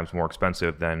 5 times more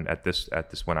expensive than at this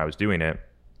when I was doing it.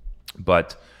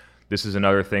 But this is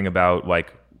another thing about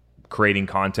like creating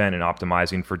content and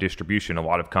optimizing for distribution. A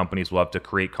lot of companies love to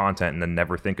create content and then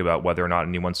never think about whether or not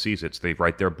anyone sees it. So they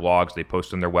write their blogs, they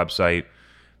post on their website,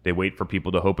 they wait for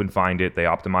people to hope and find it, they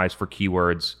optimize for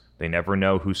keywords, they never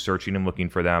know who's searching and looking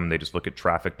for them, they just look at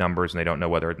traffic numbers and they don't know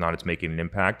whether or not it's making an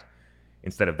impact.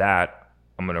 Instead of that,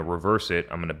 I'm going to reverse it.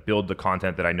 I'm going to build the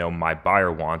content that I know my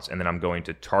buyer wants, and then I'm going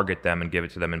to target them and give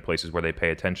it to them in places where they pay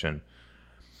attention.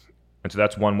 And so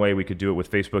that's one way we could do it with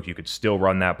Facebook. You could still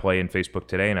run that play in Facebook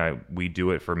today, and we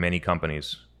do it for many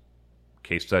companies.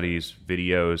 Case studies,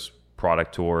 videos,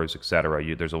 product tours,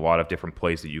 etc. There's a lot of different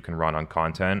plays that you can run on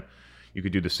content. You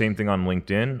could do the same thing on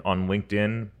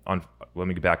LinkedIn. Let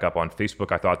me back up. On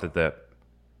Facebook, I thought that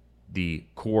the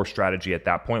core strategy at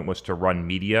that point was to run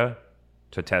media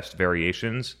to test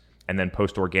variations and then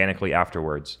post organically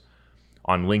afterwards.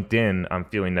 On LinkedIn, I'm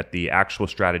feeling that the actual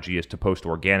strategy is to post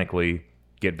organically,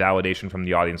 get validation from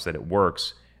the audience that it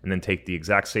works, and then take the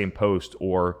exact same post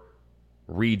or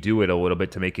redo it a little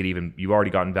bit to make it even, you've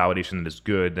already gotten validation that it's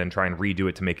good, then try and redo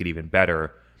it to make it even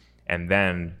better, and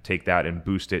then take that and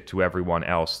boost it to everyone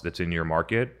else that's in your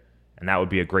market. And that would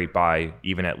be a great buy,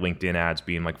 even at LinkedIn ads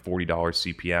being like $40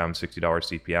 CPM, $60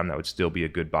 CPM. That would still be a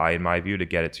good buy in my view to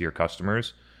get it to your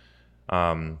customers.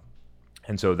 And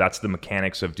so that's the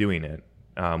mechanics of doing it.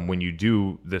 When you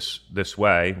do this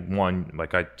way, one,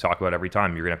 like I talk about every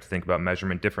time, you're gonna have to think about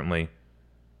measurement differently.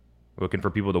 We're looking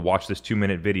for people to watch this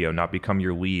 2-minute video, not become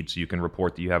your lead, so you can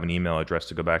report that you have an email address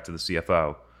to go back to the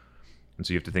CFO. And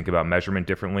so you have to think about measurement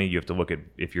differently. You have to look at,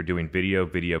 if you're doing video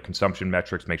consumption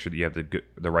metrics, make sure that you have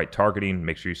the right targeting,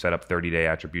 make sure you set up 30-day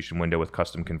attribution window with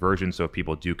custom conversion. So if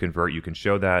people do convert, you can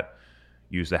show that.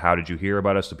 Use the how did you hear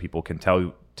about us so people can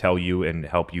tell you and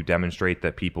help you demonstrate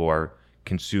that people are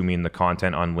consuming the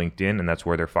content on LinkedIn, and that's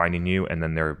where they're finding you, and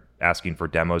then they're asking for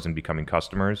demos and becoming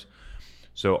customers.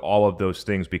 So all of those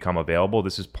things become available.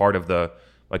 This is part of the,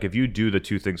 like if you do the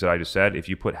two things that I just said, if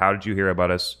you put how did you hear about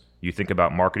us, you think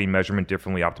about marketing measurement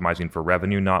differently, optimizing for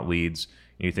revenue, not leads,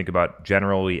 and you think about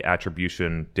generally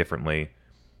attribution differently,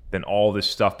 then all this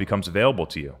stuff becomes available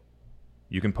to you.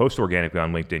 You can post organically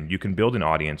on LinkedIn. You can build an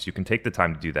audience. You can take the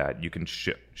time to do that. You can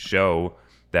show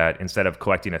that instead of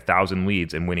collecting 1,000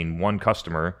 leads and winning one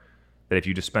customer, that if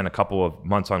you just spend a couple of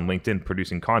months on LinkedIn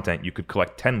producing content, you could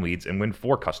collect 10 leads and win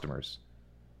 4 customers.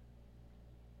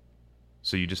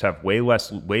 So you just have way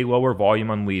lower volume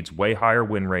on leads, way higher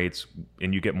win rates,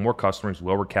 and you get more customers,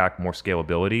 lower CAC, more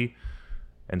scalability.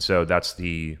 And so that's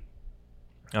the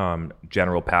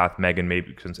general path. Megan,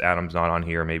 maybe since Adam's not on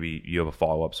here, maybe you have a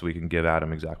follow-up so we can give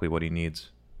Adam exactly what he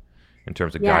needs in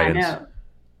terms of guidance. No.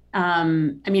 I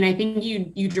mean, I think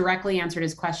you directly answered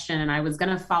his question, and I was going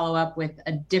to follow up with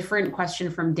a different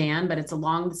question from Dan, but it's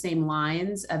along the same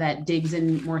lines that digs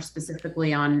in more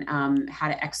specifically on how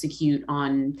to execute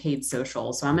on paid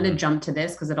social. So I'm going to jump to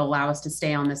this because it'll allow us to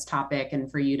stay on this topic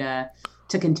and for you to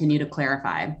continue to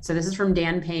clarify. So this is from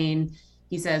Dan Payne.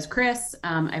 He says, Chris,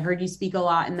 I've heard you speak a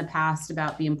lot in the past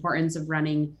about the importance of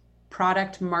running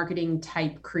product marketing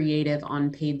type creative on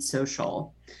paid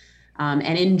social.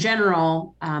 And in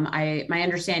general, my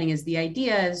understanding is the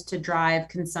idea is to drive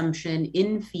consumption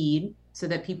in feed so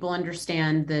that people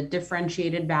understand the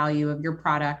differentiated value of your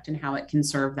product and how it can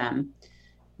serve them.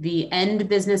 The end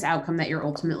business outcome that you're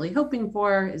ultimately hoping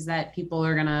for is that people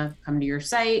are going to come to your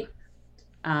site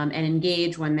and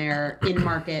engage when they're in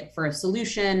market for a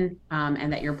solution,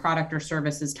 and that your product or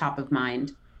service is top of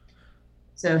mind.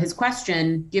 So his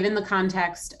question, given the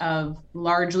context of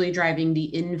largely driving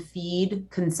the in-feed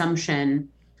consumption,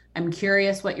 I'm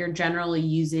curious what you're generally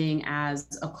using as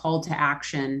a call to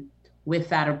action with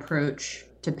that approach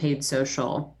to paid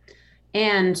social,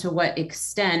 and to what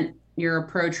extent your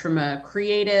approach from a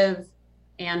creative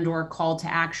and or call to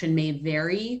action may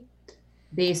vary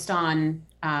based on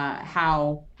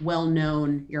how well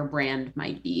known your brand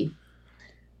might be.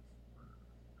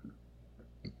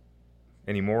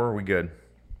 Any more? Are we good?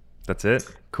 That's it?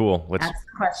 Cool. That's the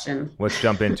question. Let's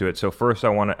jump into it. So first, I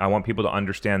want people to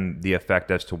understand the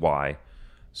effect as to why.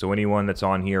 So anyone that's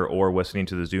on here or listening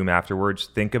to the Zoom afterwards,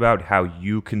 think about how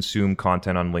you consume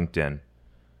content on LinkedIn.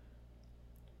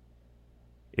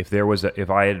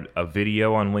 If I had a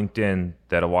video on LinkedIn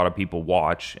that a lot of people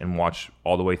watch and watch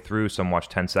all the way through, some watch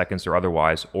 10 seconds or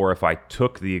otherwise, or if I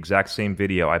took the exact same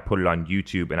video, I put it on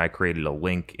YouTube and I created a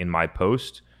link in my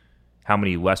post, how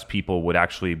many less people would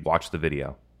actually watch the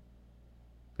video?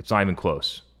 It's not even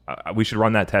close. We should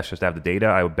run that test just to have the data.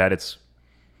 I bet it's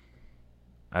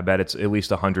at least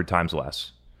 100 times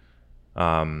less.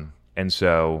 And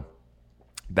so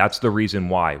that's the reason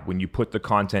why when you put the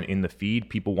content in the feed,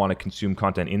 people want to consume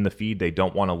content in the feed. They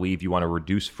don't want to leave. You want to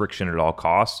reduce friction at all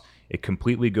costs. It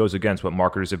completely goes against what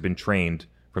marketers have been trained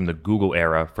from the Google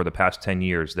era for the past 10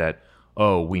 years that,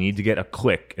 oh, we need to get a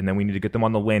click, and then we need to get them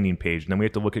on the landing page, and then we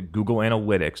have to look at Google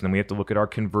Analytics, and then we have to look at our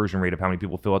conversion rate of how many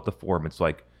people fill out the form. It's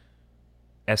like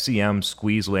SEM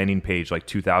squeeze landing page like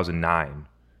 2009.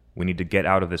 We need to get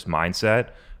out of this mindset,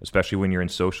 especially when you're in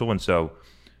social. And so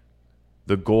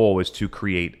the goal is to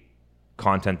create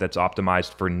content that's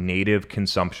optimized for native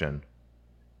consumption.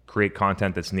 Create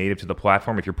content that's native to the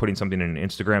platform. If you're putting something in an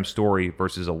Instagram story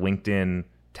versus a LinkedIn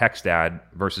text ad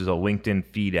versus a LinkedIn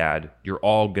feed ad, you're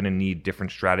all going to need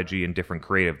different strategy and different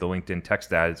creative. The LinkedIn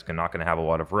text ad is not going to have a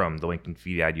lot of room. The LinkedIn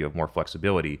feed ad, you have more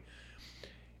flexibility.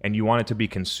 And you want it to be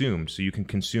consumed, so you can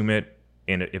consume it.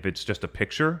 And if it's just a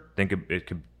picture, think it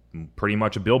could pretty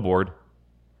much a billboard.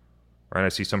 Right? I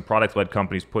see some product-led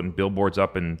companies putting billboards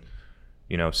up in,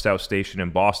 South Station in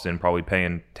Boston, probably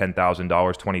paying $10,000,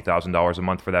 $20,000 a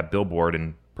month for that billboard,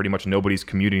 and pretty much nobody's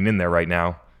commuting in there right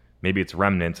now. Maybe it's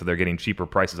remnant, so they're getting cheaper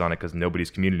prices on it because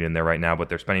nobody's commuting in there right now, but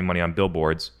they're spending money on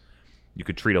billboards. You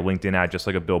could treat a LinkedIn ad just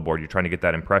like a billboard. You're trying to get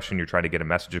that impression. You're trying to get a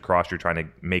message across. You're trying to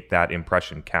make that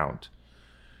impression count.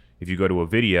 If you go to a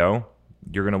video,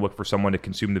 you're going to look for someone to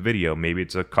consume the video. Maybe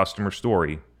it's a customer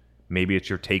story. Maybe it's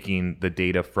you're taking the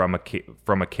data from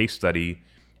a case study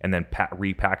and then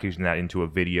repackaging that into a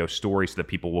video story so that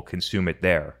people will consume it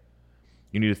there.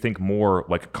 You need to think more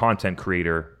like a content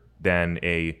creator than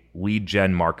a lead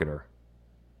gen marketer.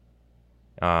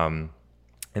 And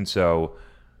so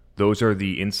those are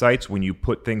the insights when you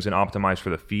put things in optimize for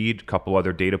the feed. A couple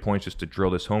other data points just to drill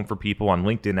this home for people. On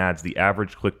LinkedIn ads, the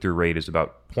average click-through rate is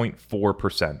about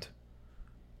 0.4%,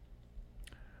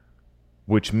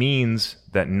 which means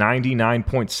that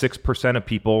 99.6% of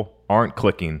people aren't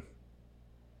clicking.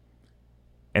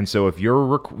 And so if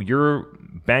you're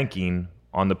banking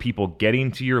on the people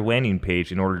getting to your landing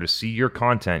page in order to see your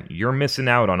content, you're missing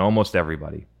out on almost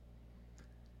everybody.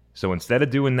 So instead of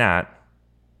doing that,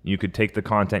 you could take the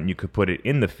content and you could put it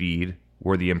in the feed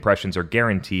where the impressions are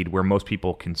guaranteed, where most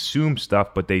people consume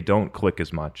stuff, but they don't click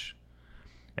as much.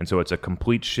 And so it's a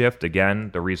complete shift. Again,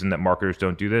 the reason that marketers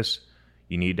don't do this,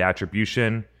 you need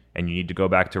attribution and you need to go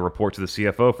back to report to the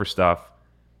CFO for stuff.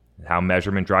 How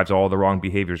measurement drives all the wrong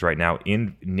behaviors right now.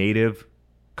 In native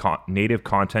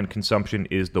content consumption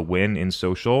is the win in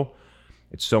social.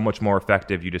 It's so much more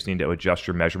effective. You just need to adjust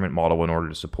your measurement model in order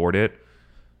to support it.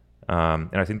 And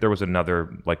I think there was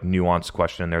another like nuanced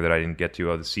question in there that I didn't get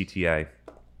to, the CTA.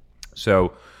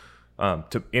 So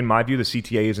in my view, the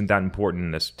CTA isn't that important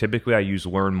in this. Typically, I use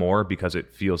Learn More because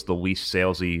it feels the least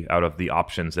salesy out of the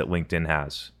options that LinkedIn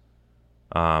has.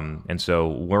 And so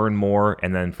Learn More,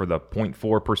 and then for the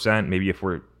 0.4%, maybe if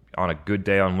we're on a good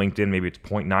day on LinkedIn, maybe it's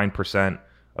 0.9%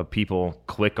 of people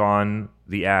click on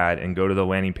the ad and go to the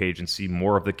landing page and see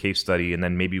more of the case study, and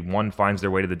then maybe one finds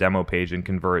their way to the demo page and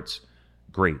converts.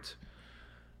 Great.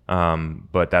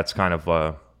 But that's kind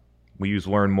of, we use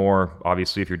Learn More.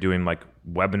 Obviously, if you're doing like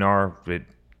webinar,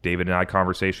 David and I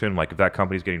conversation, like if that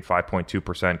company's getting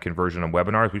 5.2% conversion on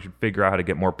webinars, we should figure out how to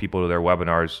get more people to their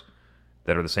webinars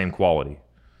that are the same quality.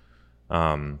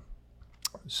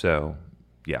 So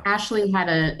yeah. Ashley had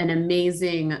an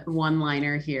amazing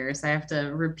one-liner here, so I have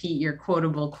to repeat your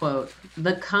quotable quote.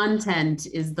 The content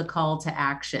is the call to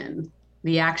action.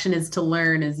 The action is to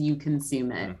learn as you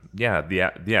consume it. Yeah,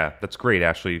 that's great,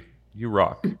 Ashley. You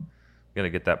rock. Gotta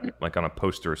get that like on a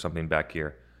poster or something back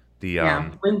here.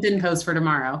 LinkedIn post for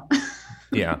tomorrow.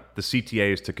 Yeah, the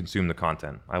CTA is to consume the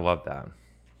content. I love that.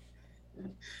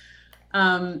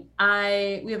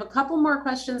 We have a couple more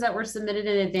questions that were submitted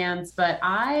in advance, but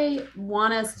I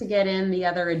want us to get in the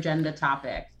other agenda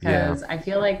topic because I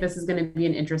feel like this is going to be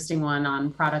an interesting one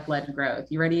on product-led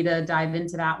growth. You ready to dive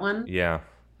into that one? Yeah.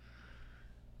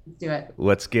 Let's do it.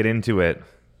 Let's get into it.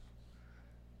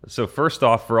 So first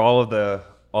off, for all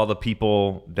the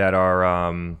people that are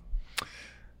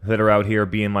out here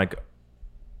being like,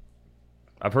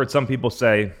 I've heard some people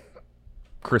say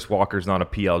Chris Walker's not a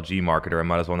PLG marketer, I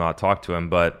might as well not talk to him.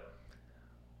 But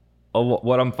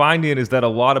what I'm finding is that a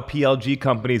lot of PLG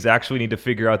companies actually need to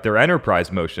figure out their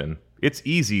enterprise motion. It's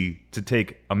easy to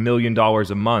take $1 million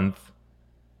a month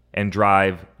and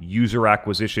drive user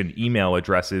acquisition email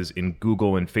addresses in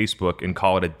Google and Facebook and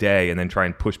call it a day and then try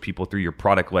and push people through your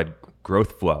product-led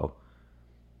growth flow.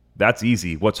 That's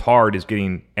easy. What's hard is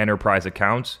getting enterprise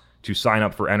accounts to sign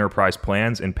up for enterprise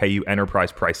plans and pay you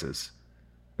enterprise prices.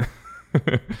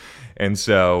 And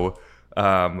so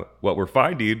what we're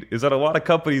finding is that a lot of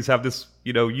companies have this,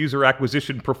 user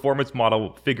acquisition performance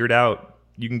model figured out.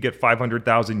 You can get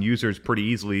 500,000 users pretty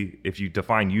easily. If you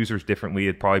define users differently,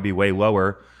 it'd probably be way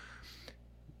lower.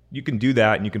 You can do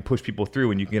that and you can push people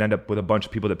through and you can end up with a bunch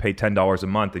of people that pay $10 a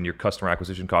month and your customer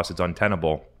acquisition cost is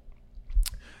untenable.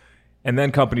 And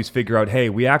then companies figure out, hey,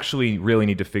 we actually really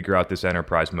need to figure out this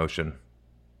enterprise motion.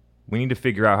 We need to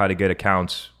figure out how to get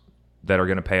accounts that are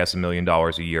going to pay us $1 million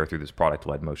a year through this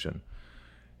product-led motion.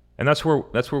 And that's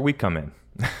where we come in.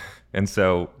 And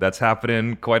so that's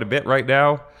happening quite a bit right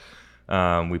now.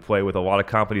 We play with a lot of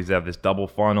companies that have this double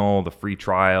funnel, the free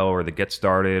trial or the get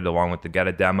started, along with the get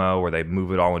a demo, where they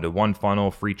move it all into one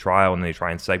funnel, free trial, and they try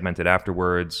and segment it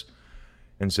afterwards.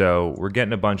 And so we're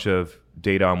getting a bunch of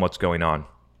data on what's going on.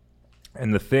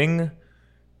 And the thing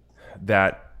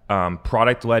that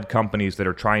product-led companies that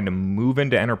are trying to move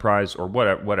into enterprise or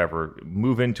whatever,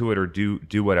 move into it or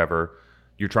do whatever,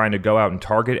 you're trying to go out and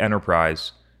target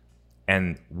enterprise,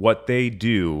 and what they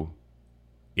do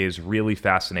is really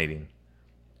fascinating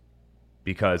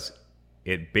because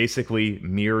it basically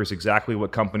mirrors exactly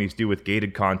what companies do with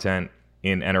gated content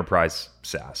in enterprise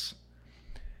SaaS.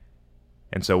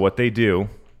 And so what they do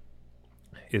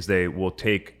is they will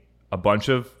take a bunch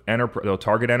of they'll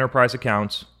target enterprise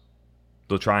accounts.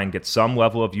 They'll try and get some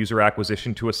level of user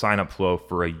acquisition to a sign-up flow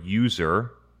for a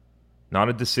user, not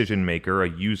a decision maker, a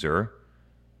user.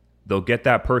 they'll get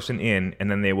that person in, and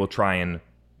then they will try and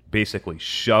basically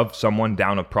shove someone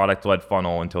down a product-led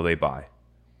funnel until they buy.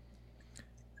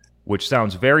 Which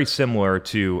sounds very similar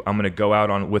to, I'm going to go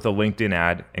out with a LinkedIn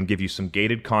ad and give you some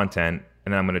gated content,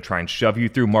 and then I'm going to try and shove you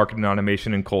through marketing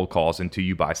automation and cold calls until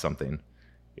you buy something.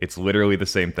 It's literally the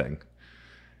same thing.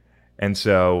 And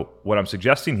so what I'm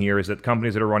suggesting here is that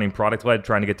companies that are running product-led,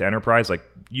 trying to get to enterprise, like,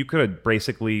 you could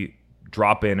basically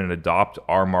drop in and adopt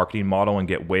our marketing model and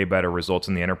get way better results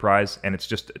in the enterprise. And it's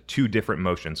just two different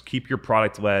motions. Keep your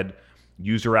product-led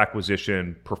user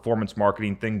acquisition, performance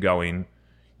marketing thing going.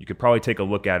 You could probably take a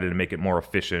look at it and make it more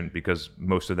efficient, because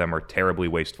most of them are terribly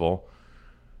wasteful.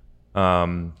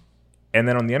 And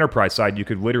then on the enterprise side, you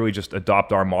could literally just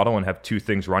adopt our model and have two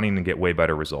things running and get way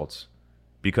better results.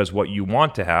 Because what you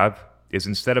want to have is,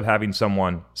 instead of having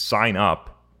someone sign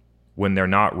up when they're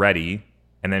not ready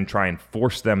and then try and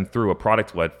force them through a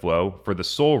product-led flow for the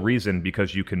sole reason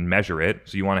because you can measure it.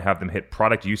 So you want to have them hit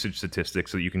product usage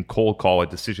statistics so that you can cold call a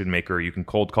decision maker, you can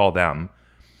cold call them.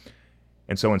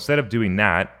 And so instead of doing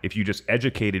that, if you just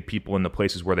educated people in the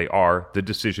places where they are, the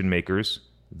decision makers,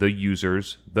 the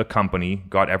users, the company,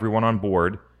 got everyone on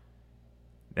board,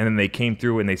 and then they came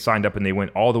through and they signed up and they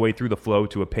went all the way through the flow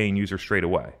to a paying user straight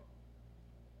away.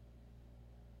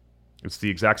 It's the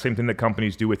exact same thing that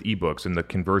companies do with ebooks, and the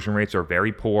conversion rates are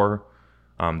very poor.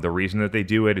 The reason that they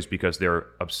do it is because they're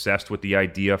obsessed with the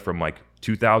idea from like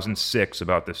 2006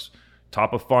 about this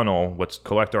top of funnel. Let's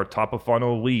collect our top of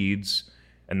funnel leads,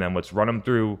 and then let's run them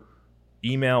through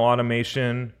email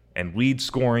automation and lead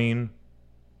scoring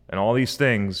and all these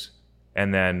things.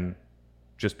 And then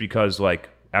just because, like,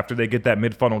 after they get that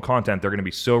mid-funnel content, they're going to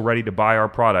be so ready to buy our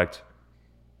product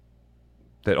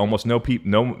that almost no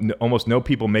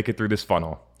people make it through this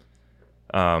funnel.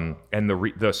 And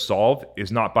the solve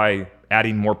is not by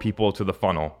adding more people to the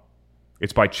funnel.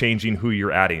 It's by changing who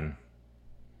you're adding.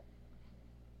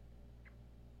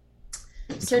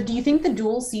 So do you think the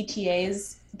dual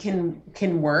CTAs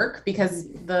can work?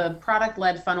 Because the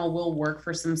product-led funnel will work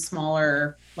for some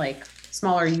smaller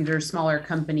users, smaller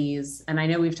companies. And I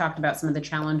know we've talked about some of the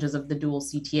challenges of the dual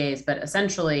CTAs, but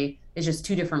essentially it's just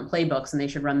two different playbooks and they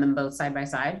should run them both side by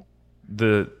side.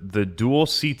 The dual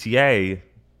CTA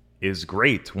is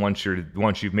great once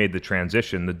you've made the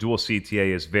transition. The dual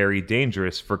CTA is very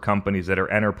dangerous for companies that are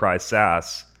enterprise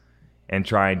SaaS and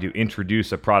trying to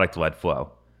introduce a product-led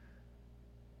flow.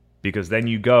 Because then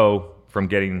you go from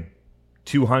getting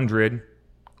 200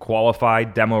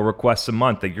 qualified demo requests a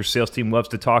month that your sales team loves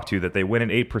to talk to, that they win at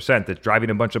 8%, that's driving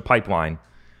a bunch of pipeline.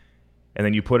 And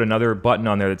then you put another button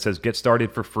on there that says get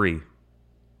started for free.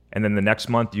 And then the next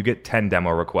month you get 10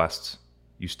 demo requests.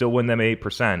 You still win them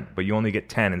 8%, but you only get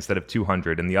 10 instead of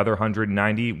 200. And the other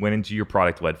 190 went into your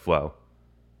product-led flow.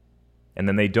 And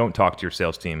then they don't talk to your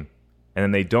sales team. And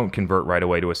then they don't convert right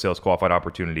away to a sales qualified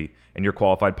opportunity. And your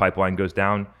qualified pipeline goes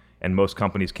down. And most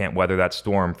companies can't weather that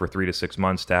storm for 3 to 6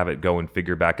 months to have it go and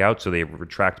figure back out, so they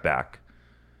retract back.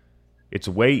 It's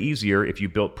way easier if you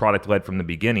built product-led from the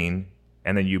beginning,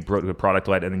 and then you broke the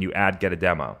product-led, and then you get a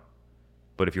demo.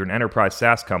 But if you're an enterprise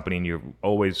SaaS company and you're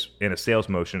always in a sales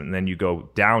motion, and then you go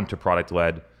down to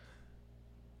product-led,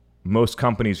 most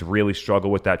companies really struggle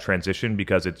with that transition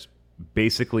because it's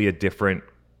basically a different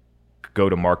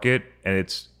go-to-market, and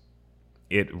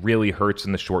it really hurts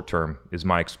in the short term, is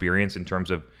my experience, in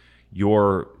terms of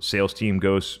your sales team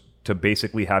goes to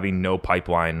basically having no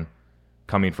pipeline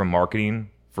coming from marketing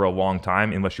for a long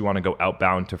time, unless you want to go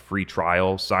outbound to free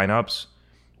trial signups,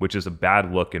 which is a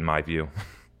bad look in my view.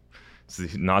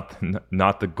 It's not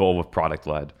the goal of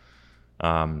product-led.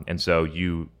 And so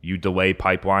you delay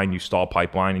pipeline, you stall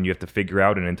pipeline, and you have to figure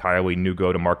out an entirely new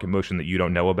go-to-market motion that you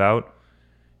don't know about.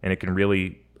 And it can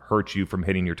really hurt you from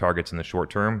hitting your targets in the short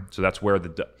term. So that's where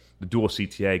the dual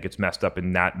CTA gets messed up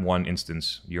in that one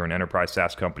instance. You're an enterprise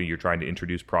SaaS company, you're trying to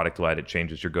introduce product-led, it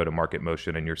changes your go-to-market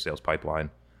motion and your sales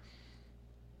pipeline.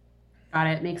 Got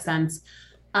it, makes sense.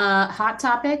 Hot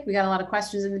topic, we got a lot of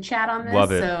questions in the chat on this.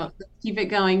 Love it. So let's keep it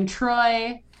going.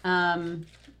 Troy, I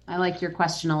like your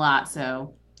question a lot,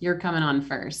 so you're coming on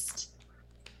first.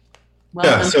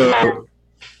 Welcome. Yeah, so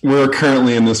we're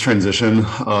currently in this transition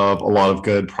of a lot of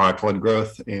good product-led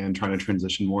growth and trying to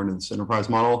transition more into this enterprise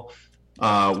model.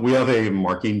 We have a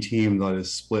marketing team that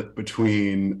is split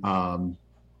between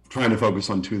trying to focus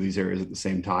on two of these areas at the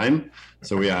same time.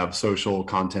 So we have social,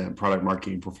 content, product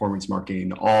marketing, performance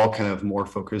marketing, all kind of more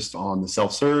focused on the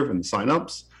self-serve and the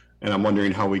signups. And I'm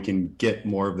wondering how we can get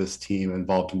more of this team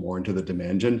involved more into the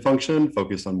demand gen function,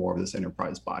 focused on more of this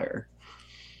enterprise buyer.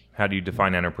 How do you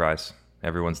define enterprise?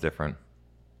 Everyone's different.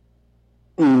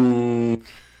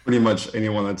 Pretty much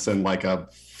anyone that's in like a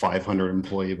 500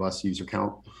 employee bus user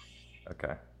count.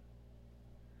 Okay.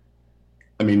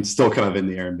 I mean, still kind of in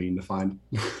the air and being defined.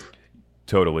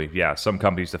 Totally. Yeah. Some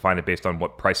companies define it based on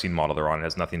what pricing model they're on. It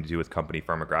has nothing to do with company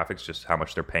firmographics, just how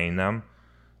much they're paying them.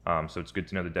 So it's good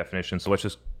to know the definition. So let's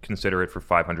just consider it for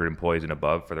 500 employees and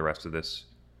above for the rest of this.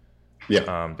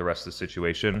 Yeah. The rest of the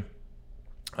situation.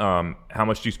 How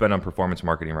much do you spend on performance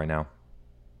marketing right now?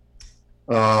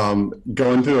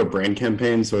 Going through a brand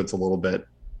campaign, so it's a little bit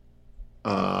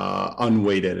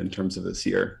unweighted in terms of this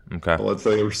year. Okay. But let's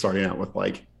say we're starting out with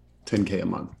like $10K a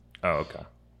month. Oh, okay.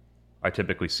 I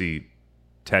typically see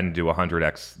 10 to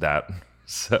 100x that.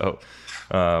 So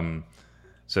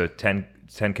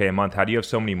 10K a month. How do you have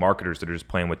so many marketers that are just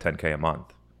playing with 10K a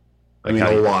month? Like,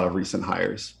 I mean, a lot of recent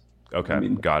hires. Okay,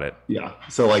 got it. Yeah,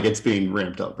 so like it's being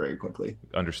ramped up very quickly.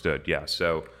 Understood. Yeah.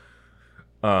 So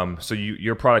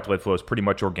your product lead flow is pretty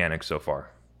much organic so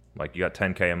far. Like you got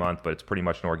 10K a month, but it's pretty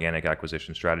much an organic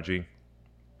acquisition strategy.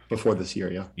 Before this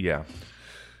year, yeah. Yeah.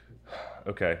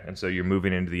 Okay, and so you're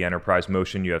moving into the enterprise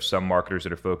motion. You have some marketers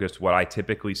that are focused. What I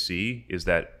typically see is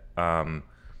that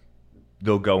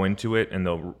they'll go into it and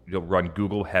they'll run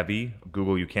Google heavy.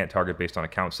 Google you can't target based on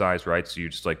account size, right? So you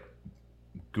just like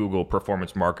Google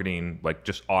performance marketing, like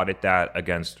just audit that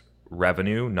against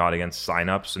revenue, not against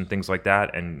signups and things like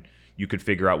that. And you could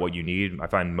figure out what you need. I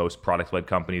find most product-led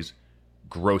companies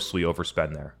grossly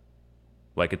overspend there.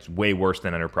 Like it's way worse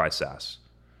than enterprise SaaS.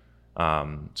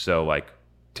 So like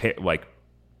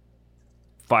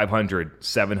 500,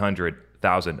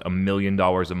 700,000, $1 million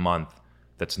a month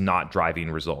that's not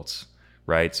driving results,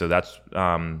 right? So that's,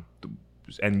 and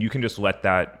you can just let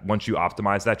that, once you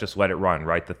optimize that, just let it run,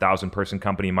 right? The 1,000-person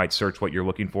company might search what you're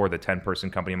looking for. The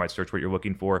 10-person company might search what you're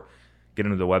looking for. Get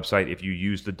into the website. If you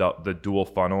use the dual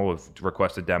funnel of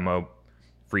request a demo,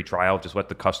 free trial, just let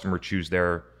the customer choose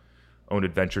their own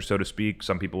adventure, so to speak.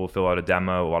 Some people will fill out a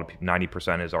demo. A lot of people,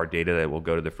 90% is our data that will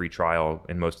go to the free trial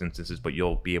in most instances, but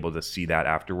you'll be able to see that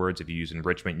afterwards. If you use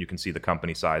enrichment, you can see the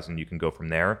company size and you can go from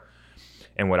there.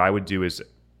 And what I would do is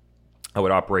I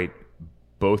would operate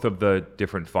both of the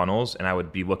different funnels, and I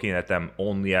would be looking at them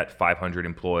only at 500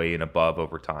 employee and above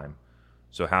over time.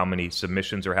 So how many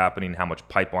submissions are happening, how much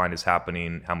pipeline is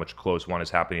happening, how much close one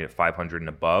is happening at 500 and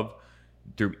above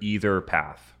through either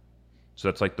path. So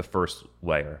that's like the first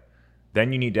layer.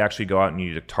 Then you need to actually go out and you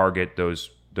need to target those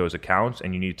accounts,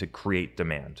 and you need to create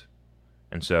demand.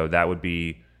 And so that would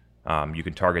be, you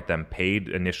can target them paid.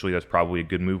 Initially, that's probably a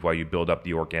good move while you build up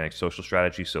the organic social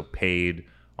strategy. So paid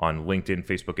on LinkedIn,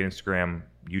 Facebook, and Instagram.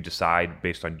 You decide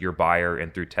based on your buyer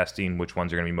and through testing which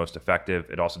ones are going to be most effective.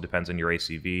 It also depends on your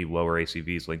ACV. Lower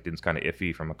ACVs, LinkedIn's kind of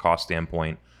iffy from a cost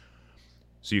standpoint.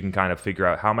 So you can kind of figure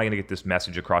out, how am I going to get this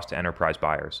message across to enterprise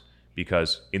buyers?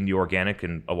 Because in the organic,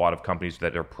 and a lot of companies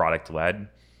that are product-led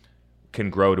can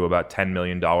grow to about $10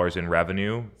 million in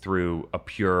revenue through a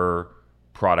pure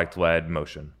product-led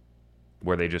motion,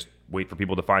 where they just wait for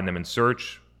people to find them in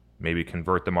search, maybe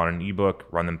convert them on an ebook,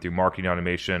 run them through marketing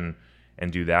automation,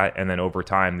 and do that. And then over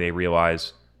time, they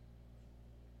realize,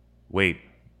 wait,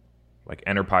 like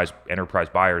enterprise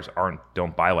buyers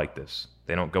don't buy like this.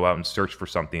 They don't go out and search for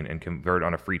something and convert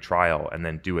on a free trial and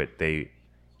then do it. They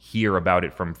hear about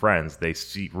it from friends. They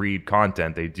read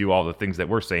content. They do all the things that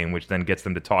we're saying, which then gets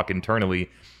them to talk internally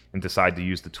and decide to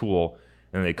use the tool.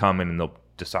 And then they come in and they'll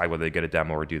decide whether they get a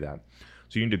demo or do that.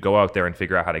 So you need to go out there and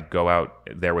figure out how to go out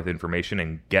there with information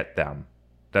and get them.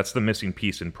 That's the missing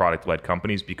piece in product-led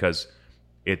companies, because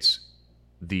it's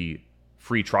the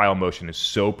free trial motion is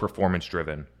so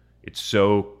performance-driven. It's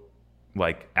so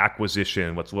like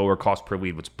acquisition, what's lower cost per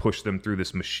lead, let's push them through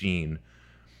this machine,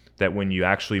 that when you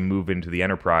actually move into the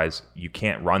enterprise, you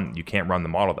can't run the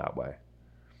model that way.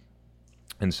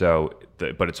 And so,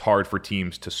 but it's hard for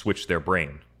teams to switch their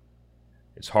brain.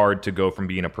 It's hard to go from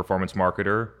being a performance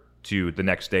marketer to the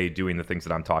next day doing the things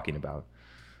that I'm talking about.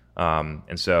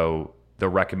 And so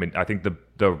I think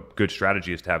the good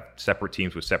strategy is to have separate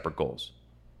teams with separate goals.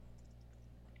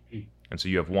 And so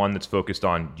you have one that's focused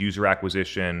on user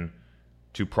acquisition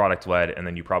to product led, and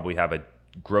then you probably have a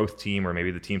growth team, or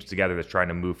maybe the teams together that's trying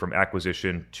to move from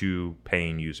acquisition to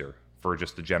paying user for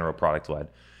just the general product led.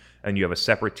 And you have a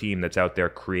separate team that's out there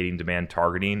creating demand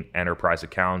targeting enterprise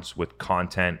accounts with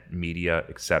content, media,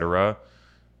 etc.,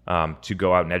 to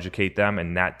go out and educate them.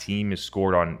 And that team is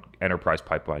scored on enterprise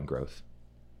pipeline growth.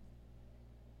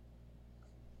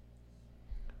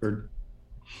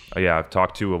 Yeah, I've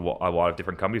talked to a lot of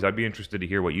different companies. I'd be interested to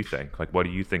hear what you think. Like, what are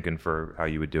you thinking for how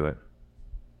you would do it?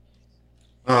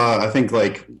 I think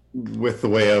like with the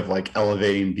way of like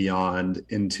elevating beyond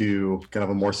into kind of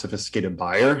a more sophisticated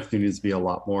buyer, there needs to be a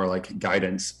lot more like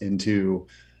guidance into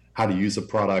how to use a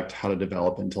product, how to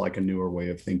develop into like a newer way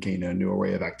of thinking, a newer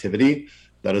way of activity.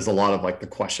 that is a lot of like the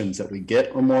questions that we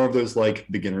get are more of those like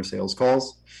beginner sales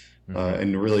calls.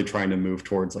 And really trying to move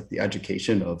towards like the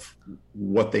education of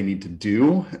what they need to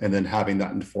do, and then having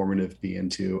that informative be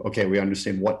into, okay, we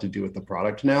understand what to do with the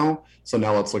product now. So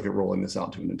now let's look at rolling this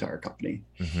out to an entire company.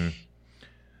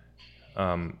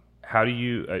 How do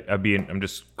you, I'm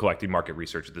just collecting market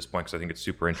research at this point because I think it's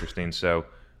super interesting. So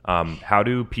how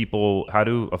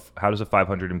does a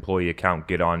 500 employee account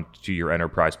get on to your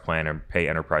enterprise plan and pay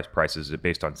enterprise prices? Is it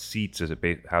based on seats?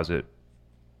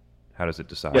 How does it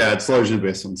decide? Yeah, it's largely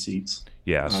based on seats.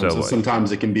 Yeah. So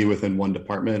sometimes it can be within one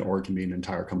department, or it can be an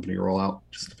entire company rollout.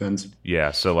 Just depends. Yeah.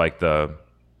 So like the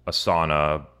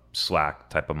Asana, Slack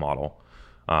type of model.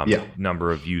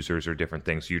 Number of users or different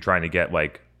things. So you're trying to get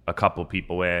like a couple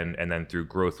people in, and then through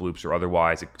growth loops or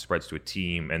otherwise, it spreads to a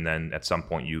team, and then at some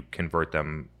point you convert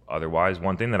them otherwise.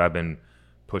 One thing that I've been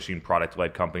pushing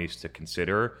product-led companies to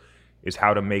consider is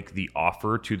how to make the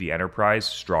offer to the enterprise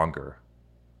stronger,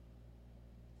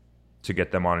 to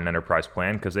get them on an enterprise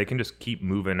plan, because they can just keep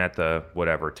moving at the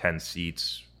 10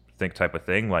 seats type of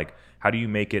thing. Like, how do you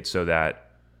make it so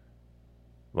that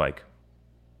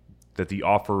that the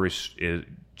offer is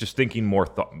just thinking more,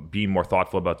 being more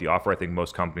thoughtful about the offer? I think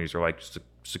most companies are like,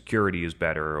 security is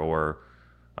better, or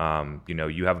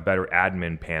you have a better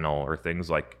admin panel, or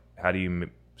things like, how do you,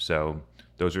 so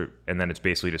those are, and then it's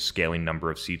basically just scaling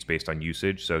number of seats based on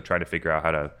usage. So trying to figure out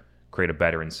how to create a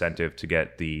better incentive to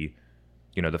get the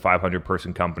 500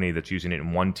 person company that's using it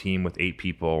in one team with 8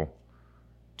 people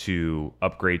to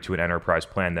upgrade to an enterprise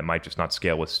plan that might just not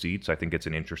scale with seats. I think it's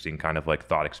an interesting kind of like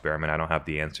thought experiment. I don't have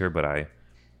the answer, but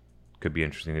could be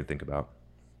interesting to think about.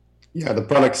 Yeah, the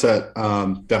product set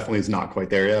definitely is not quite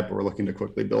there yet, but we're looking to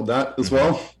quickly build that as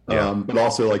well. But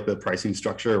also like the pricing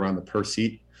structure around the per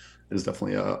seat is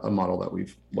definitely a model that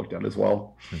we've looked at as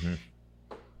well.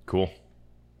 Cool.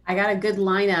 I got a good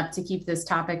lineup to keep this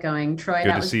topic going. Troy,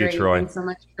 that was great. Troy. Thanks so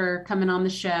much for coming on the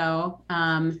show.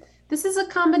 This is a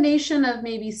combination of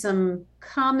maybe some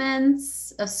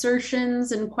comments,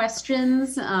 assertions, and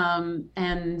questions.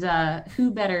 And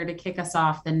who better to kick us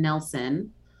off than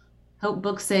Nelson? Hope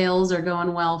book sales are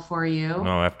going well for you.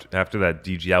 No, after that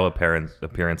DGL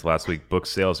appearance last week, book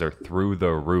sales are through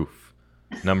the roof.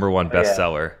 #1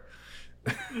 bestseller.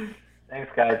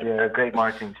 Thanks, guys. You're a great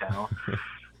marketing channel.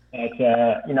 But,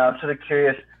 I'm sort of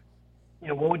curious,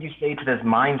 what would you say to this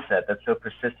mindset that's so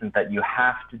persistent that you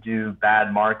have to do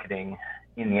bad marketing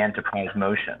in the enterprise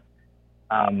motion?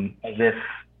 As if,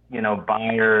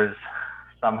 buyers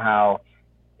somehow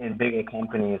in bigger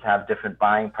companies have different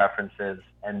buying preferences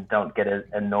and don't get as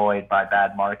annoyed by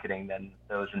bad marketing than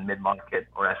those in mid-market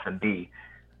or SMB.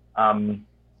 So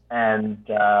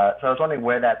I was wondering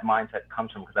where that mindset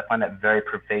comes from, because I find that very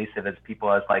pervasive as people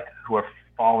who are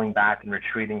falling back and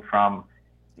retreating from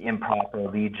the improper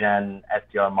lead gen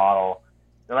SDR model.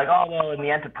 They're like, oh, well, in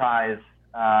the enterprise,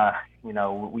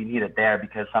 we need it there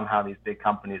because somehow these big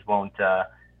companies won't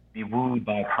be wooed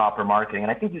by proper marketing.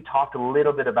 And I think you talked a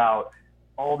little bit about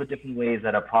all the different ways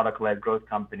that a product-led growth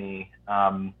company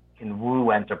can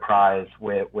woo enterprise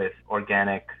with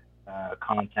organic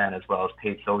content as well as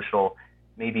paid social,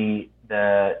 maybe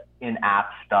the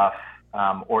in-app stuff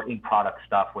or in-product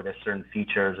stuff where there's certain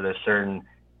features or there's certain,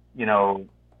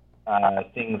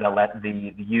 things that let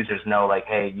the users know, like,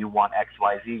 hey, you want X,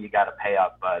 Y, Z, you got to pay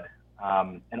up, bud,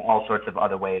 and all sorts of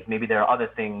other ways. Maybe there are other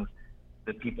things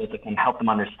that people that can help them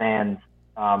understand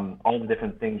all the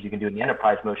different things you can do in the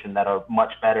enterprise motion that are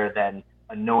much better than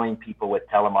annoying people with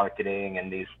telemarketing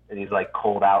and these like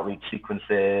cold outreach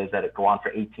sequences that go on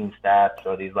for 18 steps,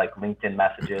 or these like LinkedIn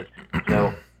messages.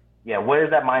 So yeah, where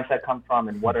does that mindset come from,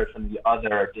 and what are some of the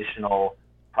other additional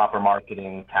proper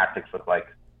marketing tactics look like?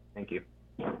 Thank you.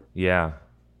 Yeah.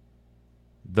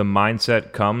 The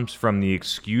mindset comes from the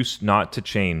excuse not to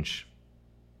change,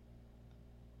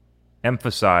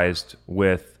 emphasized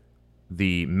with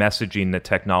the messaging that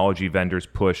technology vendors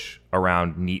push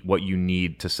around what you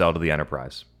need to sell to the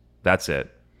enterprise. That's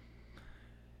it.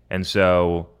 And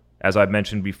so, as I've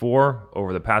mentioned before,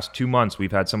 over the past 2 months,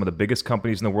 we've had some of the biggest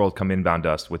companies in the world come inbound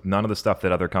us with none of the stuff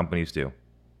that other companies do.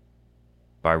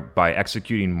 By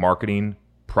executing marketing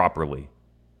properly,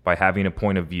 by having a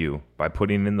point of view, by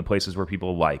putting it in the places where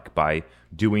people like, by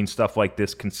doing stuff like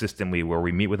this consistently, where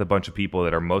we meet with a bunch of people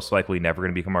that are most likely never going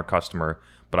to become our customer,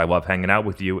 but I love hanging out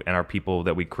with you, and are people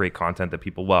that we create content that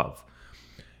people love.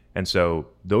 And so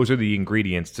those are the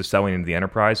ingredients to selling into the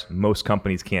enterprise. Most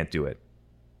companies can't do it.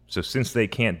 So since they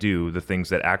can't do the things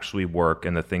that actually work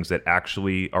and the things that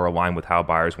actually are aligned with how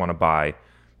buyers want to buy,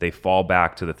 they fall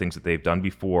back to the things that they've done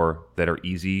before that are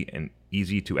easy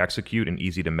to execute and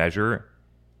easy to measure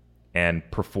and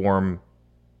perform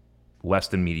less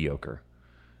than mediocre.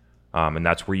 And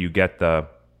that's where you get the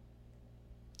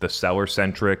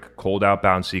seller-centric cold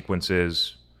outbound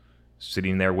sequences,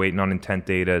 sitting there waiting on intent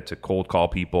data to cold call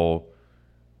people,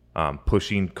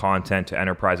 pushing content to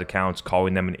enterprise accounts,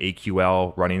 calling them an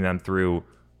AQL, running them through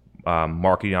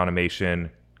marketing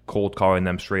automation, cold calling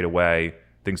them straight away,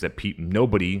 things that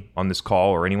nobody on this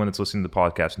call or anyone that's listening to the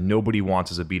podcast, nobody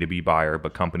wants as a B2B buyer,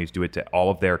 but companies do it to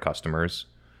all of their customers.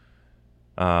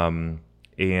 And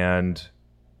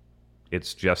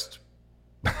it's just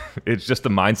it's just the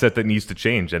mindset that needs to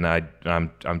change. And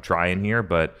I'm trying here,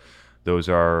 but those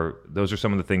are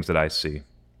some of the things that I see.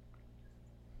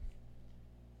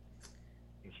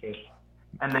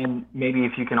 And then maybe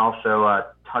if you can also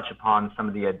touch upon some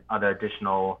of the other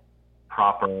additional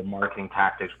proper marketing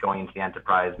tactics going into the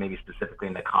enterprise, maybe specifically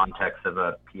in the context of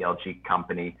a PLG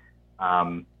company,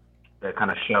 that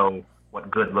kind of show what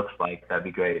good looks like, that'd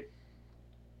be great.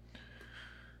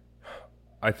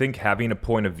 I think having a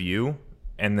point of view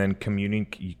and then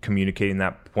communicating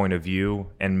that point of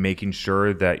view and making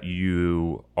sure that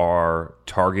you are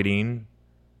targeting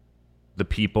the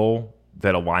people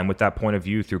that align with that point of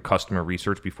view through customer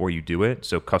research before you do it.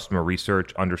 So customer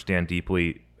research, understand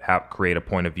deeply, create a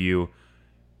point of view,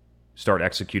 start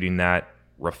executing that,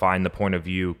 refine the point of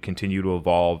view, continue to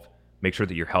evolve, make sure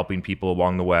that you're helping people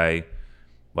along the way.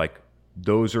 Like,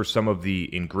 those are some of the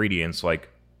ingredients. Like,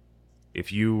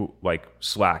 if you like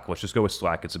Slack, let's just go with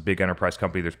Slack. It's a big enterprise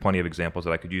company. There's plenty of examples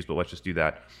that I could use, but let's just do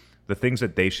that. The things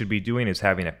that they should be doing is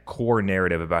having a core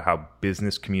narrative about how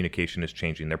business communication is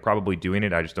changing. They're probably doing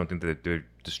it. I just don't think that they're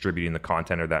distributing the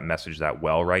content or that message that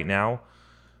well right now.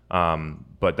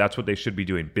 But that's what they should be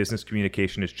doing. Business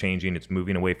communication is changing. It's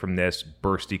moving away from this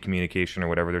bursty communication or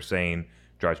whatever they're saying,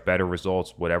 drives better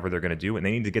results, whatever they're going to do. And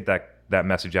they need to get that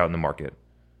message out in the market,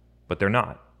 but they're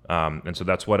not. And so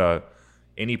that's what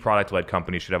any product-led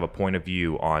company should have a point of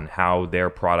view on how their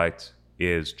product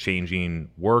is changing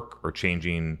work or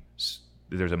changing.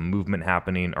 There's a movement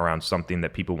happening around something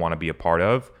that people want to be a part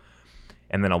of,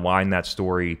 and then align that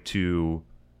story to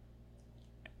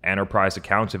enterprise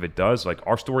accounts. If it does, like,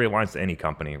 our story aligns to any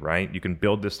company, right? You can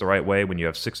build this the right way. When you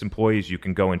have 6 employees, you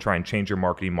can go and try and change your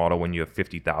marketing model. When you have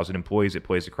 50,000 employees, it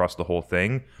plays across the whole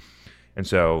thing. And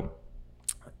so,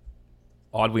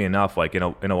 oddly enough, like in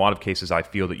a lot of cases, I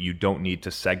feel that you don't need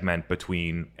to segment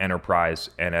between enterprise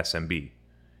and SMB.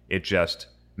 It just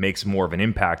makes more of an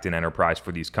impact in enterprise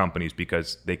for these companies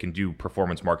because they can do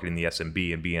performance marketing in the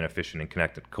SMB and be inefficient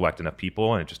and collect enough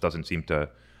people, and it just doesn't seem to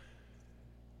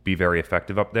be very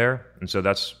effective up there. And so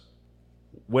that's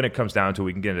when it comes down to,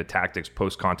 we can get into tactics,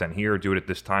 post content here, do it at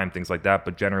this time, things like that.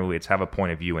 But generally, it's have a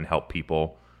point of view and help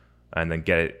people, and then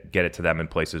get it to them in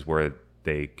places where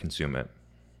they consume it.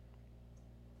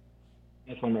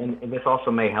 And this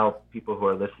also may help people who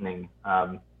are listening,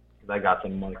 because I got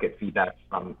some market feedback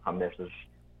from this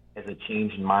as a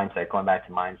change in mindset, going back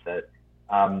to mindset.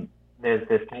 There's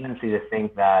this tendency to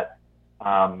think that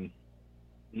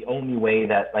the only way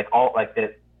that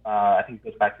I think it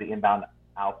goes back to the inbound,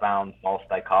 outbound false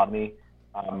dichotomy.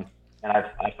 And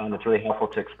I found it's really helpful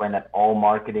to explain that all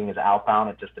marketing is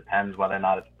outbound. It just depends whether or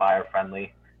not it's buyer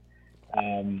friendly.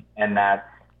 And that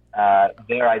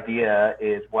their idea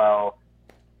is, well,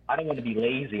 I don't want to be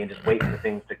lazy and just wait for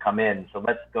things to come in. So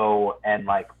let's go and,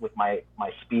 like, with my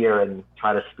spear, and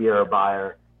try to spear a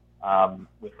buyer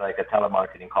with like a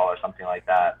telemarketing call or something like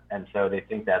that. And so they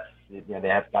think that's,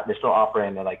 they're still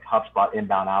operating the like HubSpot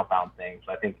inbound, outbound thing.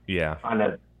 So I think trying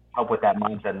to help with that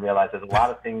mindset and realize there's a lot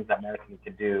of things that marketing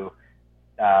can do,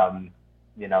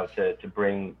 to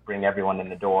bring everyone in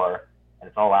the door, and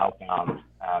it's all outbound.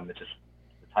 It's just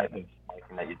the type of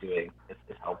marketing that you're doing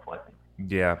is helpful, I think.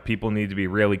 Yeah, people need to be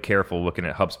really careful looking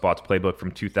at HubSpot's playbook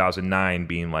from 2009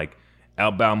 being like,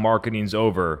 outbound marketing's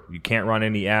over. You can't run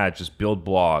any ads, just build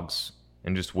blogs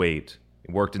and just wait. It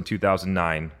worked in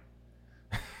 2009.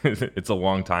 It's a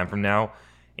long time from now.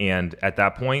 And at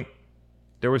that point,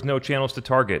 there was no channels to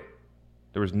target.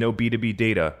 There was no B2B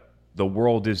data. The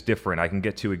world is different. I can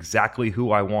get to exactly who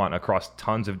I want across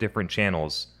tons of different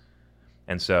channels.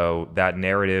 And so that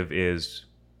narrative is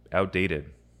outdated.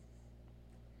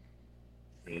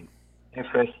 Thanks,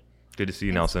 Chris. Good to see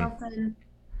you, Nelson.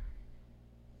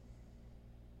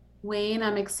 Wayne,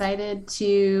 I'm excited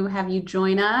to have you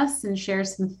join us and share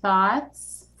some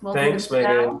thoughts. Welcome. Thanks,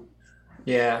 Megan.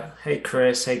 Yeah. Hey,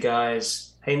 Chris. Hey,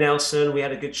 guys. Hey, Nelson. We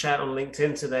had a good chat on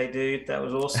LinkedIn today, dude. That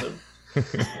was awesome.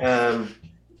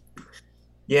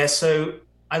 So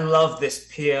I love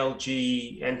this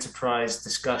PLG enterprise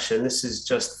discussion. This is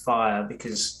just fire,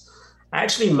 because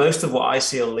actually most of what I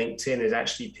see on LinkedIn is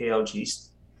actually PLG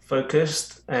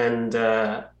focused, and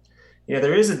there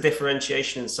is a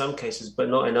differentiation in some cases, but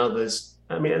not in others.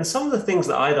 I mean, and some of the things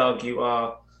that I'd argue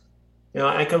are,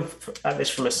 I come at this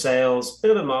from a sales,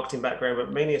 bit of a marketing background,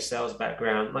 but mainly a sales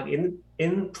background. Like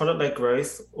in product-led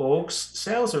growth orgs,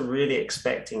 sales are really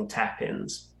expecting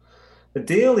tap-ins. The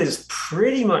deal is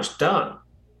pretty much done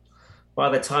by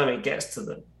the time it gets to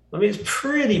them. I mean, it's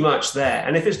pretty much there.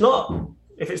 And if it's not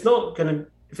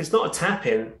a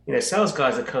tap-in, sales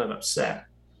guys are kind of upset.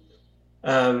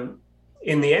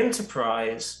 In the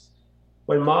enterprise,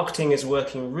 when marketing is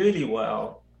working really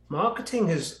well, marketing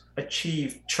has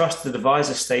achieved trusted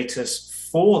advisor status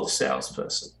for the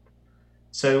salesperson.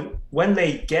 So when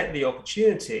they get the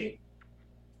opportunity,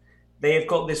 they have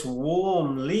got this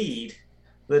warm lead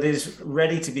that is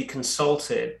ready to be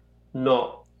consulted,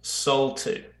 not sold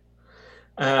to.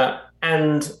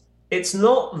 And it's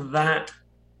not that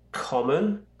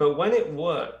common, but when it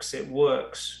works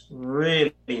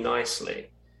really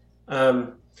nicely.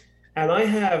 And I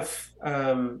have,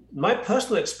 my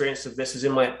personal experience of this is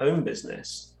in my own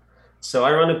business. So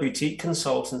I run a boutique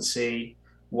consultancy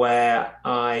where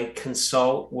I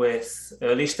consult with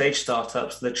early stage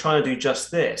startups that are trying to do just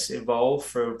this, evolve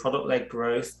from product-led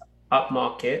growth up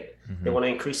market. Mm-hmm. They want to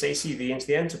increase ACV into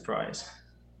the enterprise.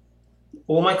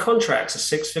 All my contracts are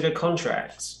six-figure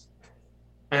contracts.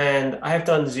 And I have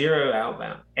done zero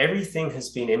outbound. Everything has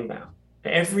been inbound.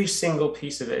 Every single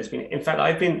piece of it has been. In fact,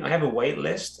 I have a wait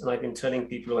list, and I've been turning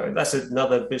people away. That's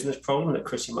another business problem that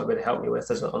Chris, you might be able to help me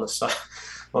with as on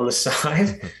the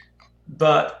side.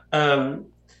 But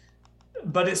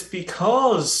it's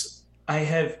because I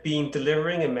have been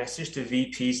delivering a message to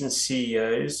VPs and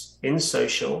CEOs in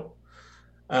social,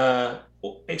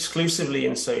 exclusively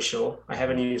in social. I have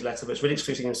a newsletter, but it's really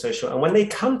exclusively in social. And when they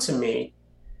come to me,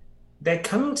 they're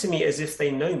coming to me as if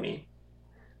they know me.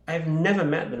 I've never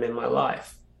met them in my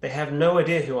life. They have no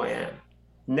idea who I am.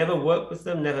 Never worked with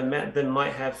them, never met them,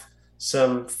 might have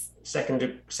some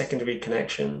secondary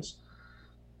connections.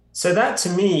 So that to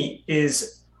me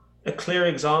is a clear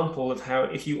example of how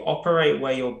if you operate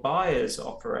where your buyers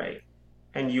operate,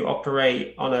 and you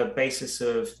operate on a basis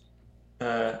of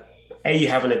A, you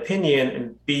have an opinion,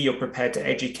 and B, you're prepared to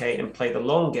educate and play the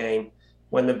long game,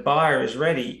 when the buyer is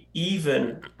ready,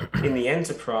 even in the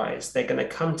enterprise, they're going to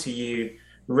come to you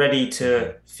ready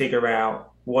to figure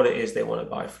out what it is they want to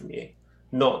buy from you,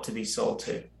 not to be sold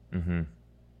to. Mm-hmm.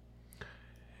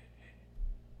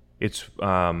 It's,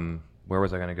 where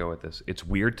was I going to go with this? It's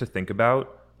weird to think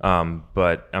about,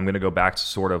 but I'm going to go back to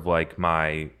sort of like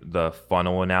the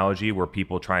funnel analogy where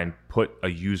people try and put a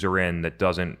user in that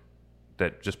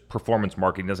just performance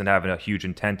marketing doesn't have a huge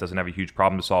intent, doesn't have a huge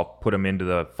problem to solve, put them into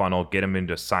the funnel, get them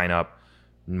into sign up,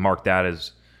 mark that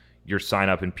as your sign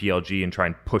up in PLG and try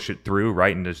and push it through,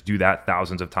 right? And just do that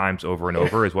thousands of times over and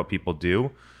over is what people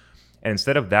do. And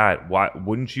instead of that, why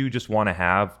wouldn't you just want to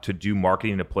have to do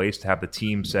marketing in a place to have the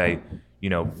team say,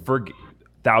 for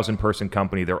 1,000-person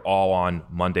company, they're all on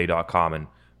Monday.com. And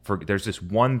there's this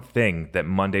one thing that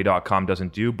Monday.com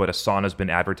doesn't do, but Asana's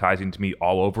been advertising to me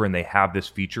all over, and they have this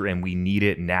feature, and we need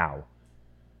it now.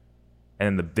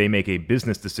 And they make a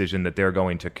business decision that they're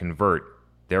going to convert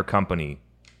their company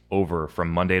over from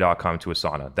Monday.com to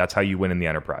Asana. That's how you win in the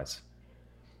enterprise.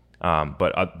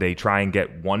 But they try and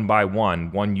get one by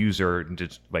one user,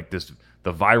 just like the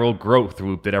viral growth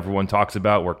loop that everyone talks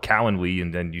about, where Calendly,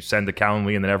 and then you send the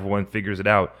Calendly and then everyone figures it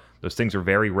out. Those things are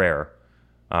very rare.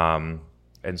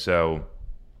 And so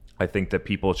I think that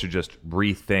people should just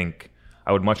rethink.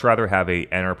 I would much rather have a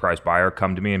enterprise buyer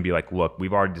come to me and be like, look,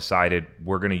 we've already decided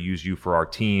we're going to use you for our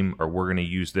team, or we're going to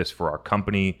use this for our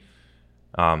company.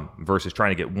 Versus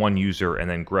trying to get one user and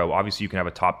then grow. Obviously, you can have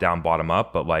a top-down,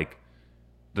 bottom-up, but like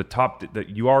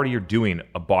you already are doing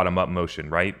a bottom-up motion,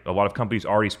 right? A lot of companies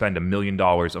already spend $1 million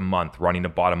a month running a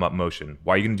bottom-up motion.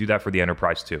 Why are you going to do that for the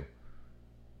enterprise too?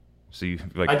 So you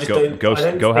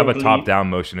go have a top-down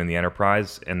motion in the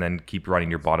enterprise, and then keep running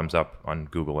your bottoms-up on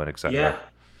Google and etc. Yeah,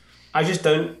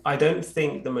 I don't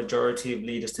think the majority of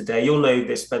leaders today. You'll know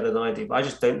this better than I do, but I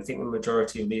just don't think the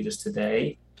majority of leaders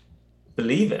today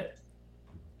believe it.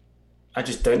 I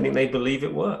just don't think they believe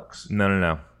it works.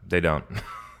 No, they don't.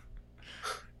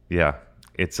 Yeah,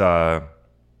 it's a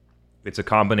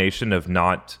combination of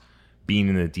not being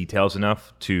in the details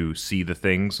enough to see the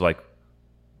things. Like,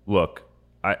 look,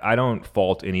 I don't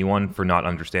fault anyone for not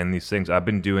understanding these things. I've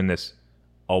been doing this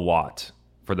a lot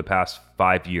for the past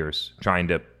 5 years, trying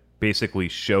to basically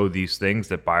show these things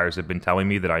that buyers have been telling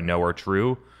me that I know are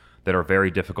true, that are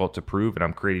very difficult to prove, and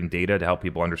I'm creating data to help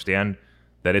people understand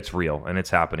that it's real and it's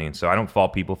happening. So I don't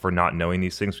fault people for not knowing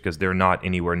these things, because they're not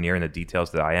anywhere near in the details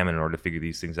that I am in order to figure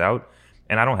these things out.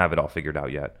 And I don't have it all figured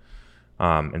out yet.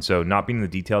 And so not being in the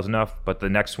details enough. But the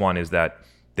next one is that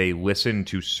they listen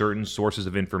to certain sources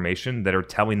of information that are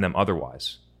telling them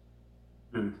otherwise.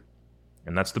 And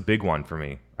that's the big one for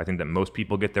me. I think that most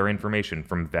people get their information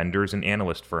from vendors and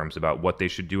analyst firms about what they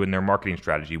should do in their marketing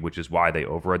strategy, which is why they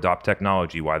over-adopt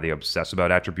technology, why they obsess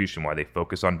about attribution, why they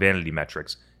focus on vanity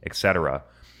metrics, etc.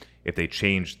 If they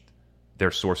changed their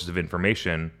sources of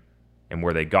information and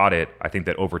where they got it, I think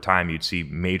that over time you'd see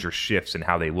major shifts in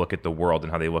how they look at the world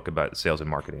and how they look about sales and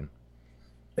marketing.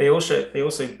 They also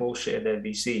bullshit their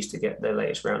VCs to get their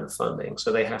latest round of funding,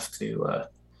 so they have to. You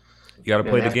got to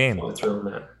play the game.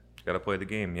 Got to play the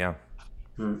game, yeah.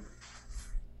 Hmm.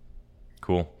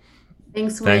 Cool.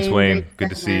 Thanks, Wayne. Thanks, Wayne. Good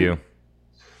to see you.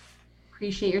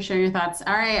 Appreciate your sharing your thoughts.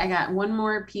 All right, I got one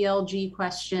more PLG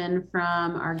question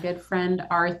from our good friend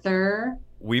Arthur.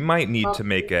 We might need to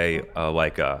make a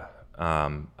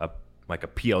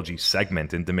PLG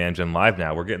segment in Demand Gen Live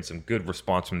now. We're getting some good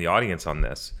response from the audience on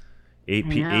this. 8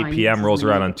 p.m. rolls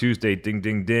around on Tuesday. Ding,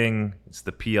 ding, ding. It's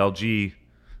the PLG.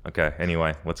 Okay,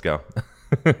 anyway, let's go.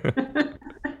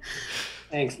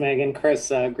 Thanks, Megan. Chris,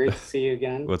 great to see you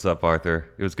again. What's up, Arthur?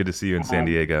 It was good to see you in San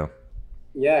Diego.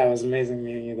 Yeah, it was amazing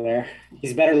meeting you there.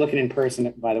 He's better looking in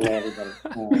person, by the way, everybody.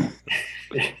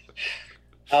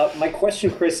 My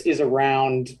question, Chris, is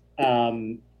around,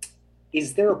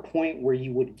 is there a point where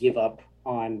you would give up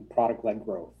on product-led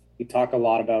growth? You talk a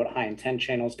lot about high intent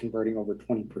channels converting over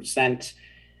 20%.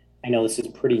 I know this is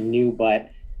pretty new,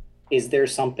 but is there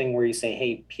something where you say,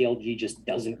 hey, PLG just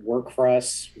doesn't work for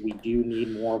us? We do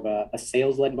need more of a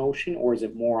sales-led motion, or is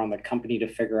it more on the company to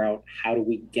figure out how do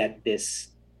we get this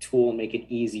tool and make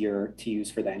it easier to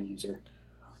use for the end user?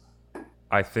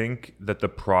 I think that the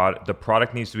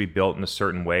product needs to be built in a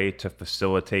certain way to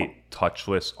facilitate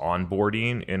touchless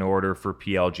onboarding in order for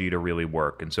PLG to really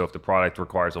work. And so if the product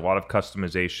requires a lot of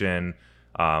customization,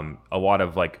 a lot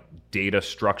of like data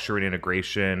structure and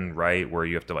integration, right, where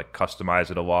you have to like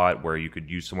customize it a lot, where you could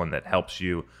use someone that helps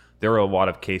you, there are a lot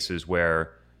of cases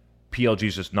where PLG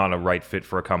is just not a right fit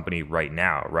for a company right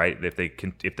now, right? If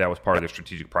that was part of their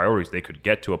strategic priorities, they could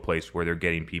get to a place where they're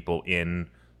getting people in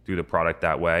through the product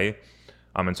that way.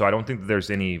 And so I don't think that there's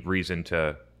any reason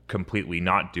to completely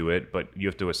not do it, but you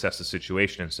have to assess the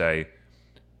situation and say,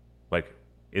 like,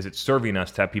 is it serving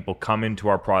us to have people come into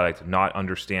our product, not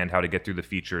understand how to get through the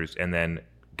features, and then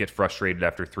get frustrated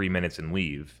after 3 minutes and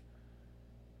leave?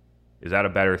 Is that a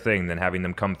better thing than having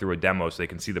them come through a demo so they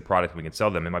can see the product and we can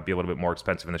sell them? It might be a little bit more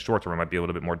expensive in the short term. It might be a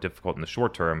little bit more difficult in the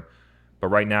short term. But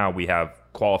right now we have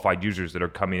qualified users that are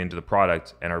coming into the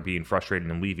product and are being frustrated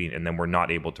and leaving, and then we're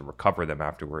not able to recover them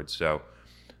afterwards. So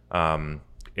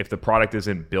if the product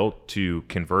isn't built to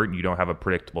convert and you don't have a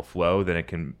predictable flow, then it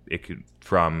can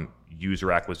from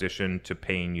user acquisition to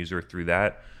paying user through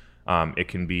that, it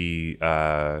can be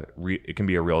a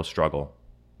real struggle.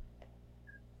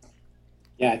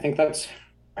 Yeah, I think that's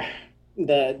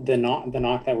the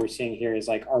knock that we're seeing here is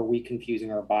like, are we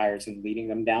confusing our buyers and leading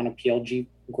them down a PLG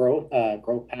growth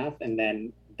path, and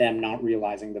then them not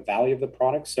realizing the value of the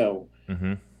product? So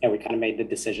yeah, we kind of made the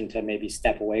decision to maybe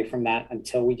step away from that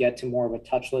until we get to more of a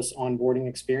touchless onboarding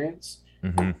experience.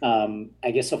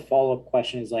 I guess a follow-up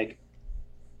question is like,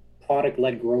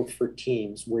 product-led growth for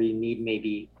teams where you need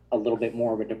maybe a little bit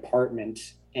more of a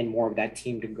department and more of that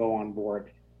team to go on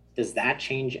board. Does that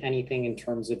change anything in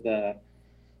terms of the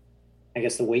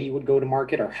way you would go to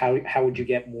market, or how would you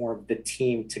get more of the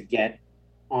team to get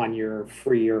on your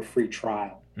free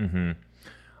trial?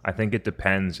 I think it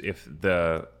depends if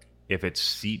it's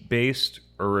seat-based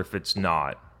or if it's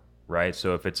not, right?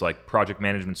 So if it's like project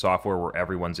management software where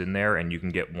everyone's in there and you can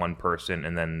get one person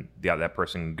and then that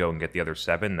person can go and get the other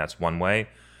 7, that's one way.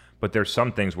 But there's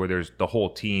some things where the whole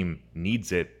team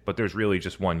needs it, but there's really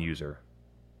just one user.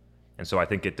 And so I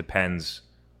think it depends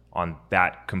on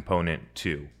that component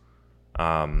too.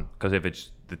 Because if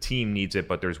it's the team needs it,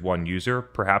 but there's one user,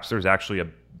 perhaps there's actually a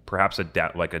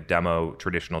demo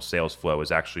traditional sales flow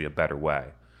is actually a better way.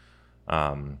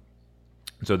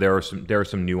 So there are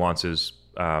some nuances,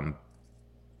 but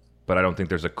I don't think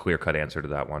there's a clear-cut answer to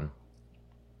that one.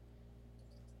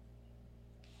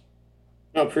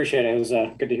 I appreciate it. It was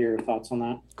good to hear your thoughts on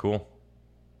that. Cool.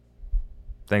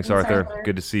 Thanks, Arthur.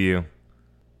 Good to see you.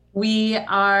 We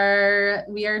are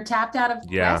tapped out of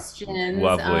questions.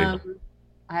 Lovely.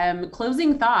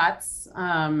 Closing thoughts.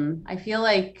 I feel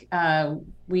like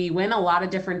we went a lot of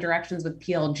different directions with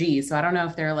PLG, so I don't know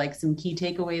if there are like some key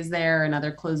takeaways there and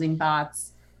other closing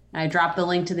thoughts. I dropped the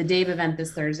link to the Dave event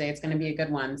this Thursday. It's going to be a good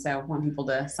one, so I want people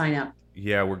to sign up.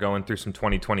 Yeah, we're going through some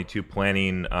 2022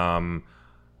 planning.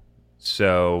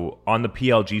 So on the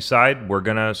PLG side, we're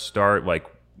going to start, like,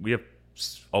 we have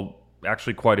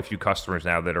actually quite a few customers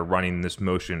now that are running this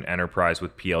motion enterprise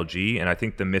with PLG. And I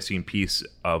think the missing piece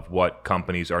of what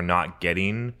companies are not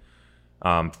getting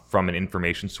from an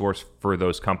information source for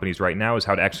those companies right now is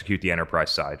how to execute the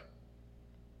enterprise side.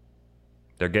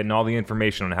 They're getting all the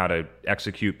information on how to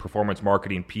execute performance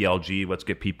marketing, PLG. Let's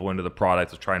get people into the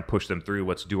product. Let's try and push them through.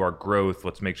 Let's do our growth.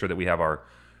 Let's make sure that we have our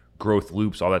growth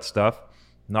loops, all that stuff.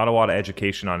 Not a lot of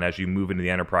education on, as you move into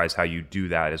the enterprise, how you do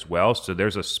that as well. So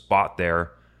there's a spot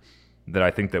there that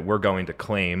I think that we're going to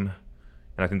claim,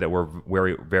 and I think that we're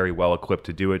very, very well equipped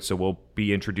to do it. So we'll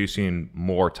be introducing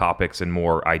more topics and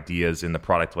more ideas in the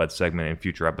product-led segment in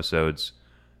future episodes,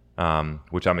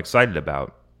 which I'm excited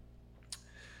about.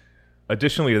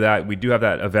 Additionally to that, we do have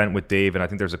that event with Dave, and I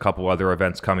think there's a couple other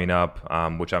events coming up,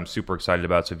 which I'm super excited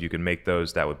about. So if you can make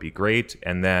those, that would be great.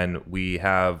 And then we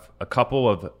have a couple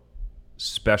of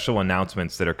special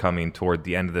announcements that are coming toward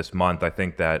the end of this month. I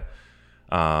think that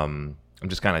I'm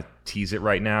just kind of tease it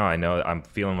right now. I know I'm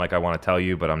feeling like I want to tell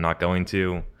you, but I'm not going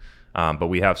to. But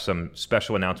we have some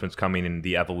special announcements coming in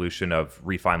the evolution of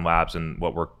Refine Labs and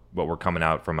what we're coming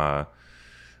out from a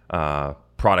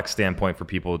product standpoint for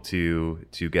people to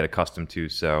get accustomed to.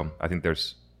 So I think let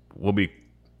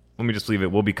me just leave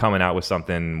it. We'll be coming out with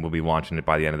something. We'll be launching it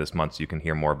by the end of this month, so you can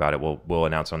hear more about it. We'll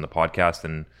announce it on the podcast,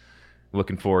 and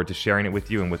looking forward to sharing it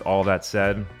with you. And with all that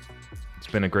said, it's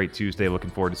been a great Tuesday.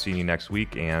 Looking forward to seeing you next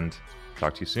week, and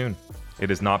talk to you soon. It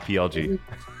is not PLG.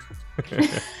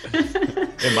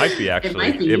 It might be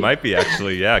actually. It might be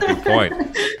actually. Yeah, good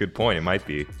point. Good point. It might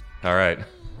be. All right.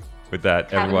 With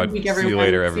that, everyone, see you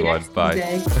later, everyone. Bye.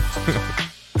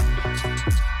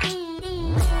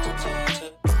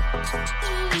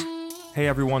 Hey,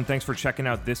 everyone. Thanks for checking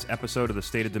out this episode of the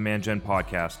State of Demand Gen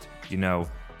podcast. You know,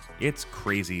 it's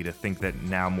crazy to think that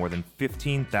now more than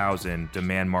 15,000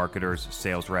 demand marketers,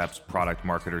 sales reps, product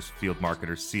marketers, field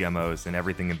marketers, CMOs, and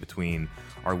everything in between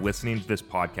are listening to this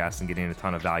podcast and getting a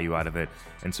ton of value out of it.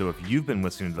 And so if you've been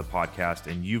listening to the podcast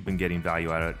and you've been getting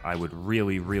value out of it, I would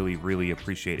really, really, really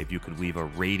appreciate if you could leave a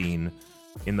rating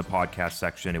in the podcast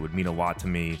section. It would mean a lot to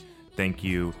me. Thank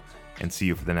you, and see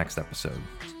you for the next episode.